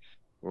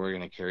we're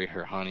going to carry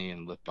her honey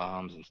and lip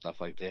balms and stuff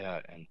like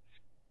that. And,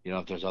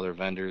 if there's other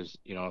vendors,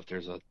 if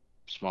there's a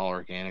small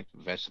organic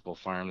vegetable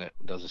farm that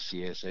does a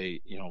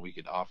CSA, we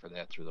could offer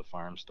that through the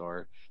farm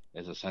store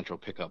as a central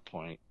pickup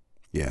point.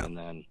 Yeah. And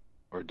then,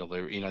 or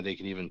delivery, they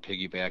could even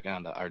piggyback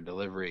onto our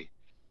delivery.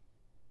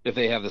 If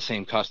they have the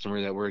same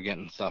customer that we're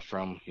getting stuff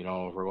from, if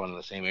we're going to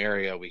the same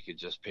area, we could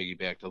just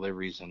piggyback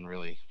deliveries and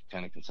really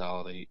kind of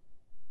consolidate,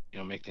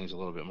 make things a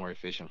little bit more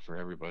efficient for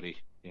everybody,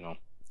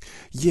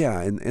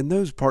 Yeah, and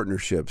those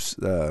partnerships,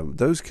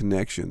 those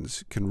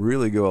connections can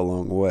really go a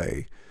long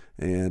way.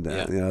 And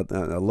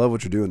I love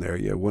what you're doing there.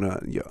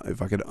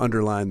 If I could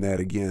underline that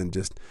again,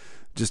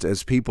 just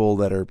as people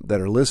that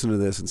are listening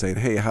to this and saying,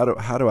 hey, how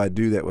do I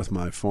do that with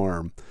my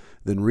farm?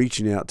 Then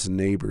reaching out to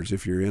neighbors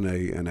if you're in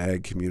an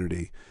ag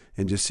community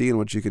and just seeing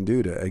what you can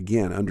do to,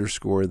 again,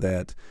 underscore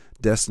that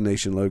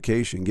destination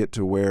location, get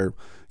to where,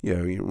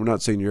 we're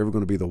not saying you're ever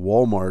going to be the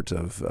Walmart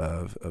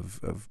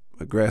of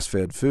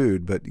grass-fed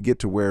food, but get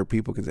to where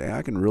people can say, hey,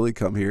 I can really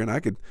come here and I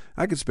could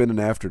spend an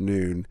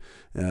afternoon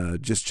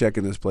just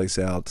checking this place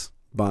out,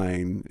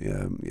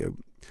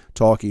 buying,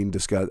 talking,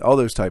 discuss, all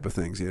those type of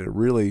things. It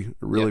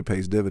really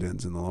pays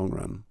dividends in the long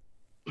run.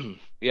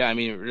 Yeah, I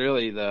mean,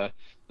 really the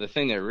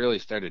thing that really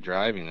started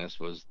driving this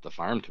was the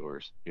farm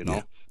tours.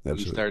 Yeah,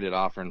 we started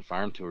offering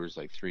farm tours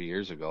like 3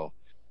 years ago,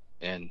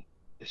 and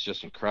it's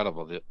just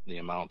incredible the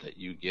amount that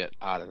you get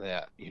out of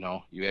that.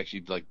 You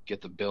actually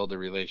get to build a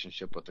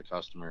relationship with the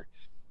customer.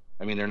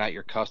 I mean, they're not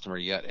your customer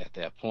yet at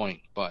that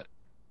point, but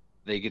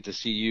they get to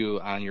see you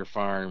on your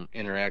farm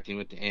interacting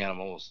with the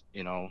animals.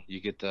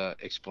 You get to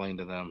explain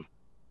to them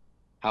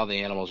how the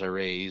animals are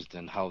raised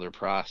and how they're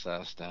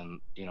processed,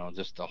 and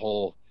just the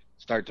whole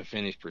start to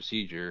finish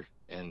procedure.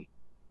 And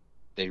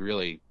they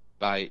really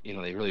buy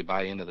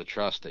into the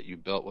trust that you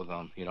built with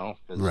them.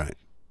 Right.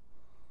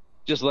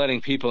 Just letting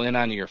people in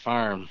onto your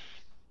farm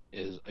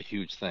is a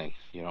huge thing.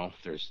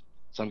 There's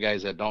some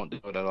guys that don't do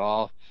it at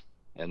all,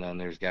 and then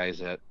there's guys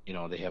that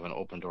they have an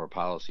open door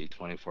policy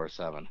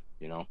 24/7.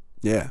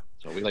 Yeah.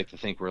 So we like to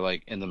think we're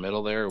like in the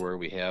middle there, where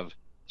we have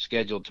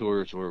scheduled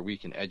tours where we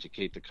can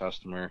educate the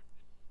customer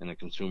and the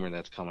consumer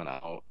that's coming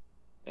out.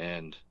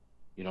 And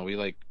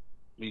a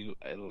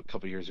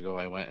couple of years ago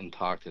I went and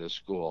talked at a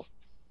school,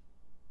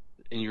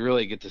 and you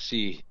really get to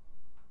see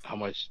how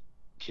much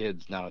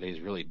kids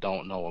nowadays really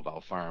don't know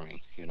about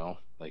farming.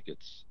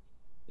 It's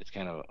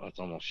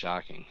almost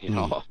shocking.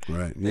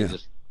 Right. Yeah.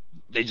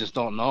 They just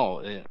don't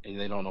know.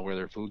 They don't know where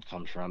their food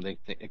comes from. They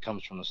think it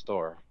comes from the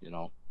store.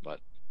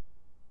 But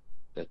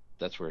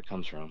that's where it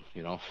comes from.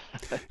 Yeah,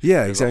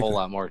 there's exactly. a whole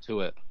lot more to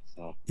it.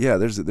 So. Yeah,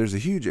 there's a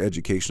huge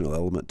educational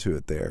element to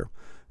it there,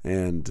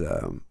 and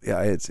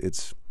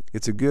it's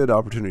a good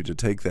opportunity to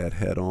take that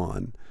head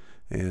on,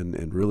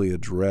 and really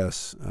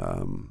address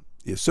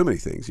so many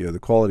things. The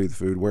quality of the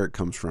food, where it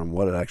comes from,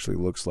 what it actually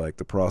looks like,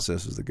 the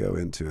processes that go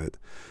into it.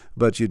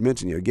 But you'd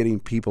mentioned getting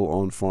people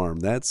on farm.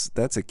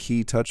 That's a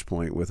key touch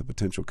point with a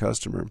potential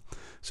customer.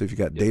 So if you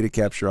got data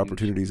capture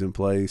opportunities in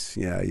place,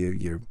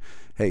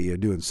 you're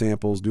doing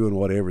samples, doing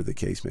whatever the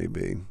case may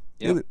be.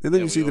 And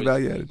then you see the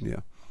value added.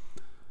 Yeah.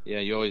 Yeah,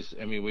 we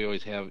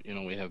always have,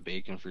 we have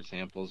bacon for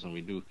samples, and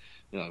we do,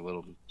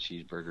 little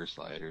cheeseburger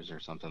sliders or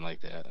something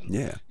like that.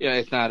 And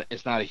it's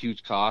not a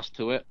huge cost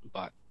to it,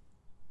 but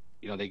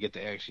they get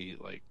to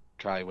actually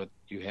try what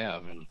you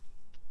have, and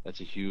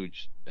that's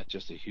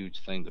just a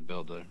huge thing to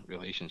build a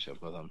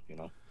relationship with them.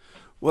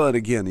 Well, and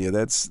again,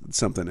 that's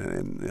something,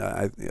 and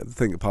the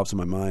thing that pops in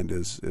my mind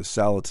is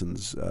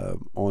Salatin's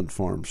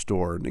on-farm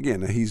store. And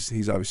again,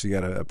 he's obviously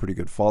got a pretty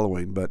good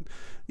following, but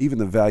even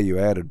the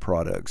value-added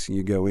products,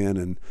 you go in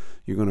and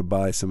you're going to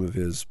buy some of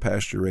his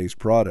pasture-raised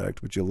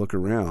product, but you look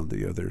around,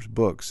 there's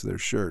books,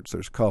 there's shirts,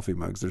 there's coffee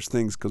mugs, there's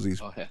things, because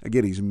he's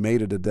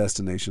made it a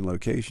destination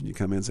location. You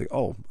come in and say,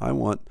 oh, I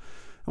want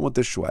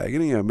this swag,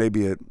 and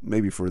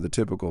maybe for the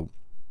typical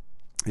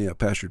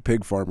pastured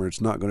pig farmer, it's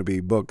not going to be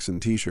books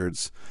and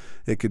T-shirts.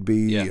 It could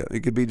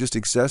be just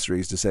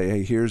accessories to say,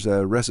 hey, here's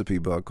a recipe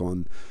book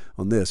on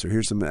this, or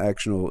here's some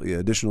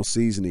additional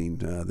seasoning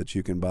that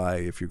you can buy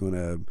if you're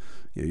going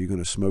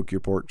to smoke your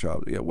pork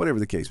chop. Whatever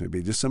the case may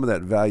be, just some of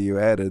that value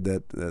added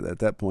that at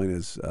that point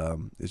is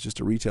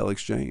just a retail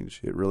exchange.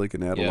 It really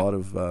can add a lot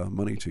of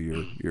money to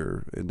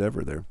your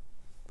endeavor there.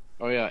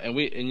 Oh yeah, and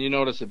you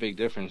notice a big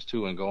difference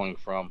too in going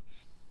from.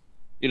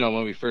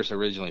 When we first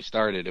originally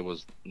started, it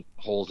was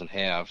wholes and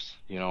halves,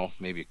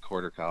 maybe a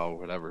quarter cow or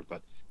whatever.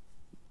 But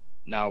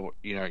now,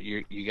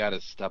 you got to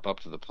step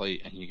up to the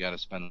plate, and you got to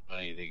spend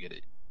money to get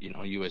it,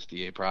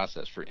 USDA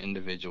process for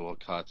individual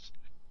cuts.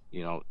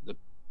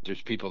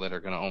 There's people that are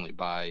going to only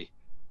buy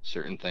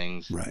certain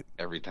things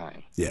every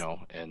time,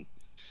 and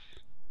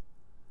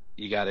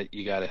you got to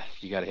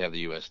have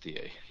the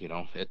USDA.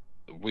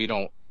 We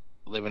don't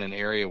live in an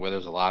area where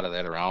there's a lot of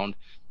that around.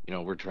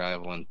 We're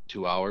traveling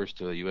 2 hours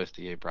to a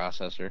USDA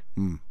processor,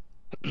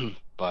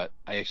 but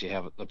I actually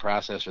have the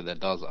processor that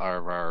does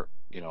our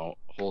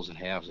wholes and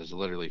halves is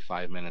literally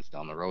 5 minutes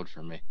down the road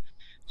from me.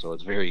 So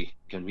it's very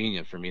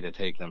convenient for me to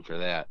take them for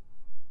that,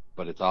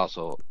 but it's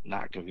also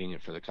not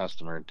convenient for the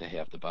customer to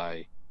have to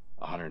buy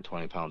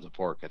 120 pounds of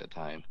pork at a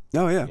time.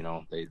 Oh yeah.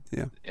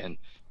 And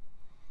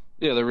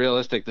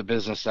the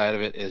business side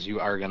of it is you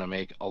are going to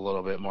make a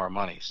little bit more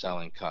money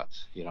selling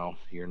cuts. You're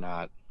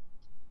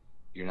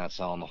not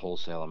selling the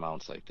wholesale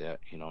amounts like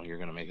that. You're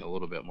going to make a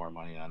little bit more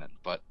money on it,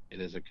 but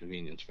it is a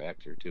convenience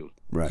factor too.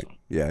 Right. So.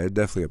 Yeah, it's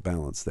definitely a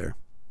balance there.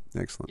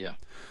 Excellent. Yeah.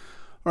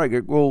 All right,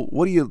 Greg. Well,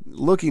 what are you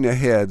looking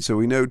ahead? So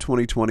we know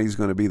 2020 is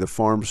going to be the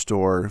farm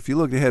store. If you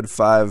look ahead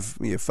 5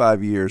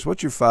 years,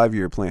 what's your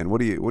 5-year plan?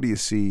 What do you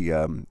see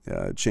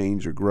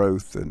change or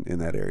growth in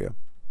that area?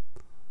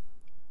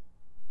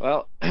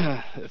 Well,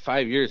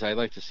 5 years, I'd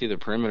like to see the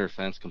perimeter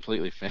fence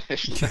completely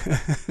finished.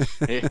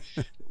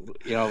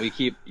 You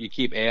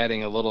keep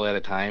adding a little at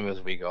a time as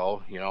we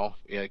go.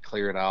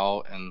 Clear it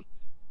out, and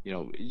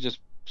you just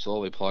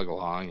slowly plug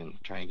along and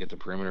try and get the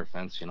perimeter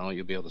fence.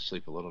 You'll be able to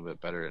sleep a little bit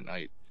better at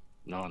night,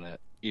 knowing that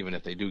even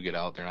if they do get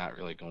out, they're not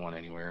really going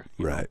anywhere.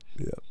 Right.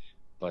 Yeah.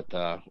 But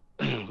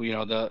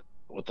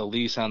with the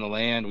lease on the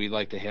land, we'd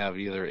like to have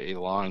either a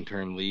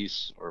long-term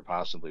lease or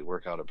possibly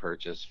work out a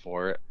purchase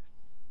for it.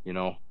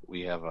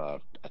 We have a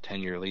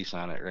 10-year lease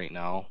on it right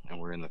now, and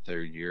we're in the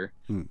 3rd year.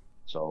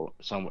 So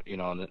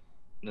in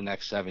the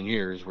next 7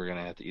 years, we're going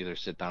to have to either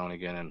sit down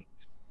again and,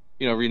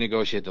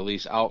 renegotiate the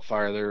lease out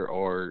farther,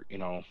 or,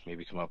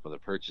 maybe come up with a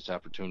purchase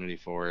opportunity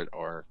for it,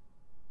 or,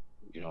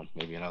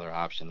 maybe another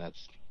option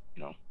that's,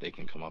 they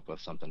can come up with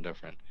something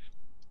different.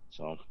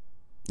 So,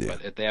 yeah.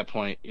 But at that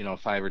point,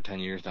 5 or 10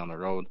 years down the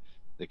road,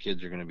 the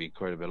kids are going to be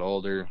quite a bit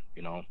older.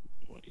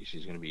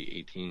 She's going to be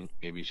 18.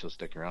 Maybe she'll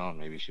stick around.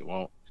 Maybe she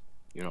won't.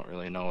 You don't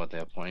really know at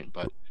that point,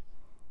 but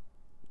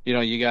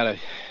you got to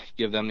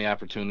give them the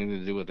opportunity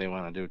to do what they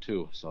want to do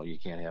too. So you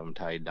can't have them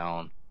tied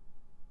down.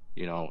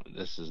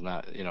 This is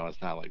not,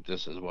 it's not like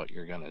this is what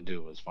you're going to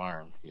do as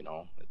farm.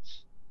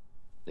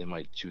 They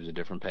might choose a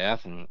different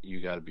path, and you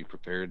got to be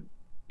prepared,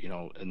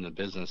 in the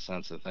business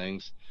sense of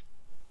things,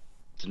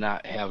 to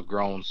not have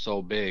grown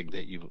so big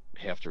that you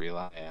have to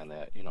rely on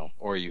that,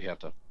 or you have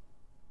to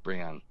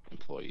bring on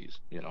employees,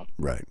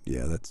 Right.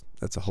 Yeah,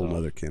 that's a whole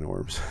nother can of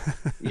worms.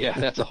 Yeah,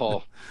 that's a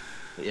whole.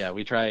 Yeah,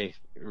 we try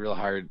real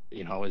hard.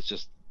 It's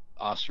just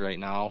us right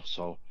now,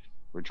 so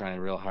we're trying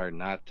real hard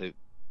not to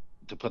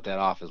put that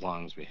off as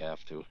long as we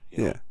have to.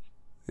 Yeah.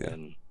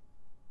 And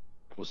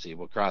we'll see.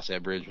 We'll cross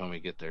that bridge when we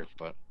get there.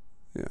 But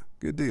yeah,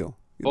 good deal.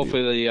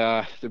 Hopefully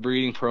the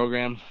breeding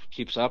program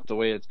keeps up the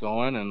way it's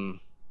going, and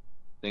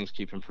things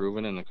keep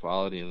improving, and the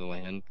quality of the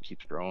land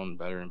keeps growing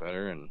better and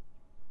better. And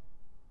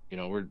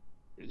we're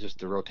just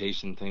the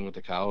rotation thing with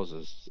the cows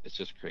it's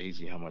just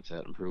crazy how much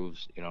that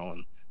improves,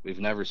 and we've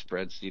never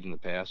spread seed in the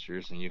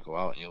pastures, and you go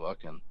out and you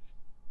look and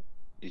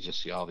you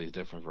just see all these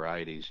different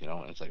varieties,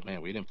 and it's like,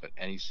 man, we didn't put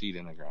any seed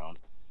in the ground,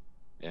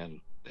 and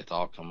it's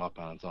all come up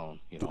on its own,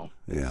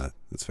 Yeah,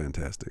 that's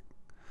fantastic.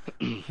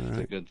 It's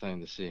a good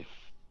thing to see.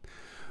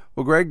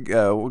 Well, Greg,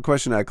 one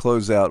question I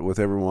close out with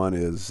everyone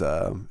is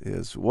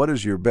what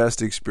is your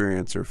best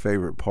experience or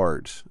favorite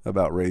part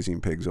about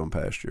raising pigs on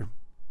pasture?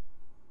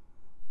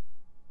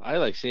 I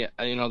like seeing,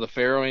 the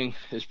farrowing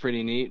is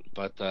pretty neat,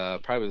 but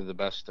probably the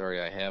best story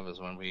I have is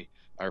when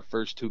our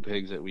first 2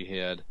 pigs that we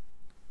had,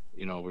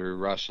 we were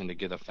rushing to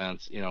get a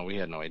fence. We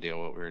had no idea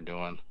what we were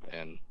doing,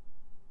 and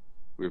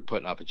we were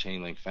putting up a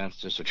chain link fence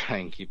just to try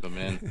and keep them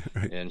in.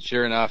 Right. And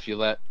sure enough, you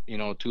let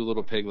 2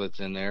 little piglets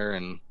in there,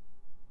 and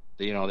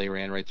they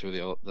ran right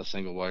through the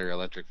single wire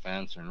electric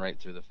fence and right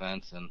through the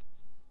fence. And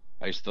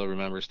I still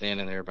remember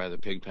standing there by the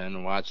pig pen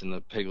and watching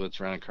the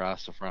piglets run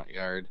across the front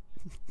yard.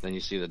 Then you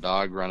see the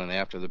dog running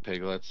after the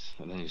piglets,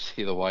 and then you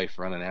see the wife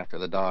running after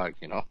the dog,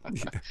 Yeah.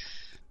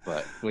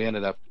 But we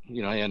ended up,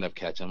 I ended up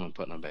catching them and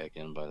putting them back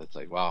in. But it's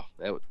like, wow,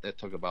 that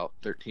took about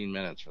 13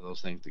 minutes for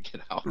those things to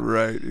get out.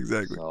 Right,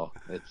 exactly. So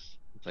it's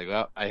like,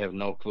 well, I have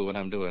no clue what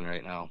I'm doing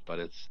right now, but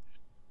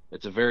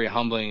it's a very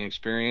humbling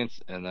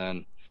experience. And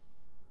then,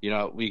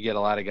 we get a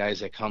lot of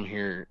guys that come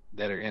here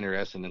that are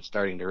interested in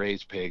starting to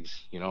raise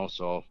pigs,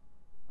 so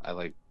I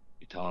like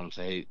to tell them,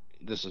 say, hey,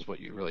 this is what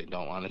you really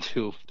don't want to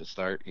do to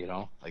start,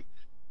 like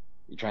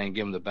you try and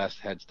give them the best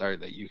head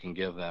start that you can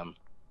give them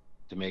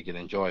to make it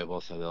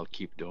enjoyable, so they'll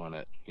keep doing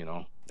it.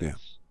 Yeah.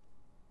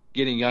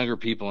 Getting younger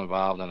people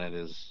involved in it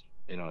is,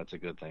 it's a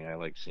good thing. I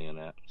like seeing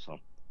that. So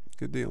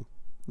good deal.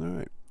 All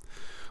right.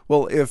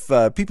 Well, if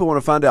people want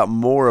to find out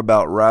more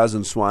about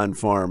Rising Swine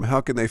Farm, how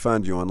can they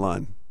find you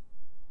online?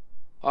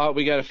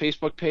 We got a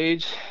Facebook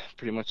page.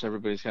 Pretty much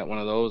everybody's got one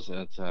of those.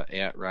 It's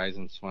at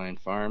Rising Swine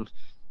Farms.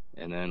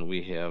 And then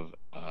we have,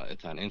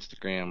 it's on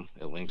Instagram.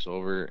 It links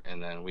over.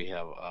 And then we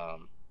have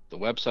the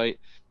website,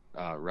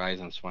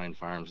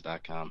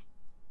 RisingSwineFarms.com.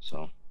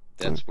 So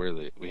that's where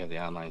we have the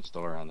online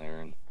store on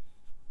there, and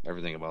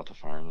everything about the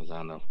farm is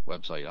on the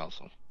website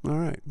also. All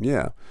right,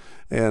 yeah.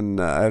 And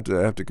I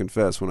have to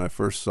confess, when I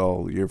first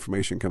saw your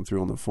information come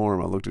through on the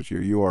form, I looked at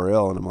your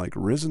URL and I'm like,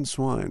 Risen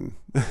Swine.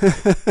 I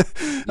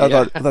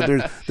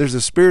thought there's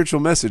a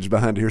spiritual message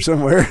behind here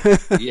somewhere.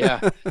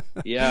 Yeah.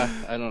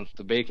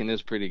 The bacon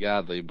is pretty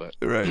godly, but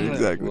right,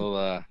 exactly.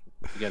 We'll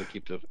you got to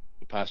keep the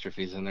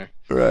apostrophes in there.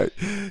 Right.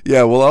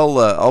 Yeah. Well,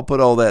 I'll put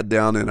all that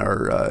down in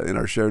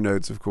our show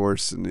notes, of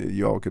course, and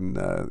you all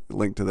can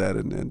link to that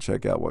and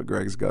check out what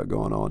Greg's got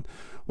going on.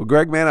 Well,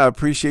 Greg, man, I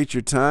appreciate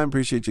your time.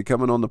 Appreciate you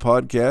coming on the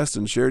podcast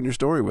and sharing your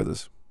story with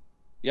us.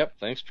 Yep.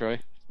 Thanks, Troy.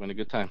 It's been a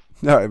good time.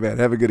 All right, man.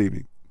 Have a good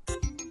evening.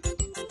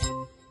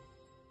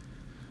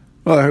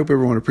 Well, I hope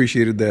everyone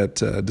appreciated that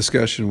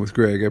discussion with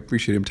Greg. I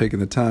appreciate him taking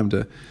the time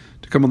to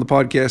come on the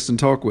podcast and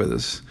talk with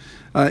us.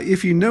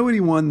 If you know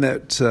anyone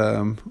that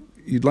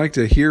you'd like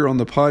to hear on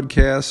the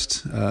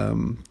podcast,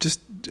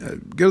 just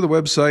go to the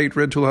website,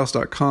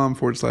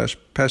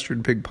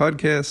 redtoolhouse.com/pastured pig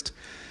podcast.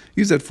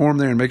 use that form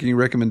there and make any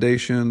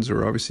recommendations,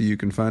 or obviously you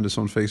can find us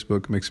on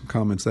Facebook, make some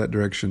comments that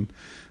direction.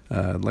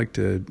 I'd like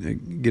to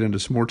get into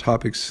some more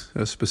topics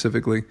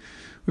specifically.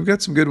 We've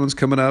got some good ones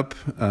coming up,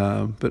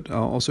 but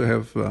I'll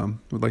also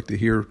would like to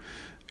hear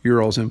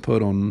your all's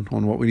input on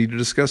what we need to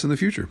discuss in the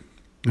future.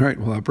 All right,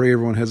 well, I pray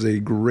everyone has a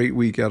great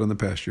week out in the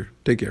pasture.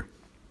 Take care.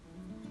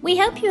 We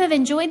hope you have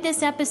enjoyed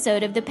this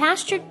episode of the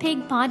Pastured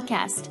Pig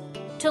Podcast.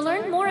 To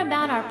learn more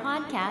about our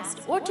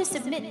podcast, or to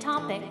submit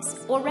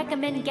topics or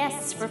recommend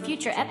guests for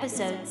future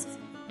episodes,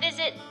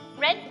 visit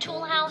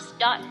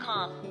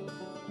redtoolhouse.com.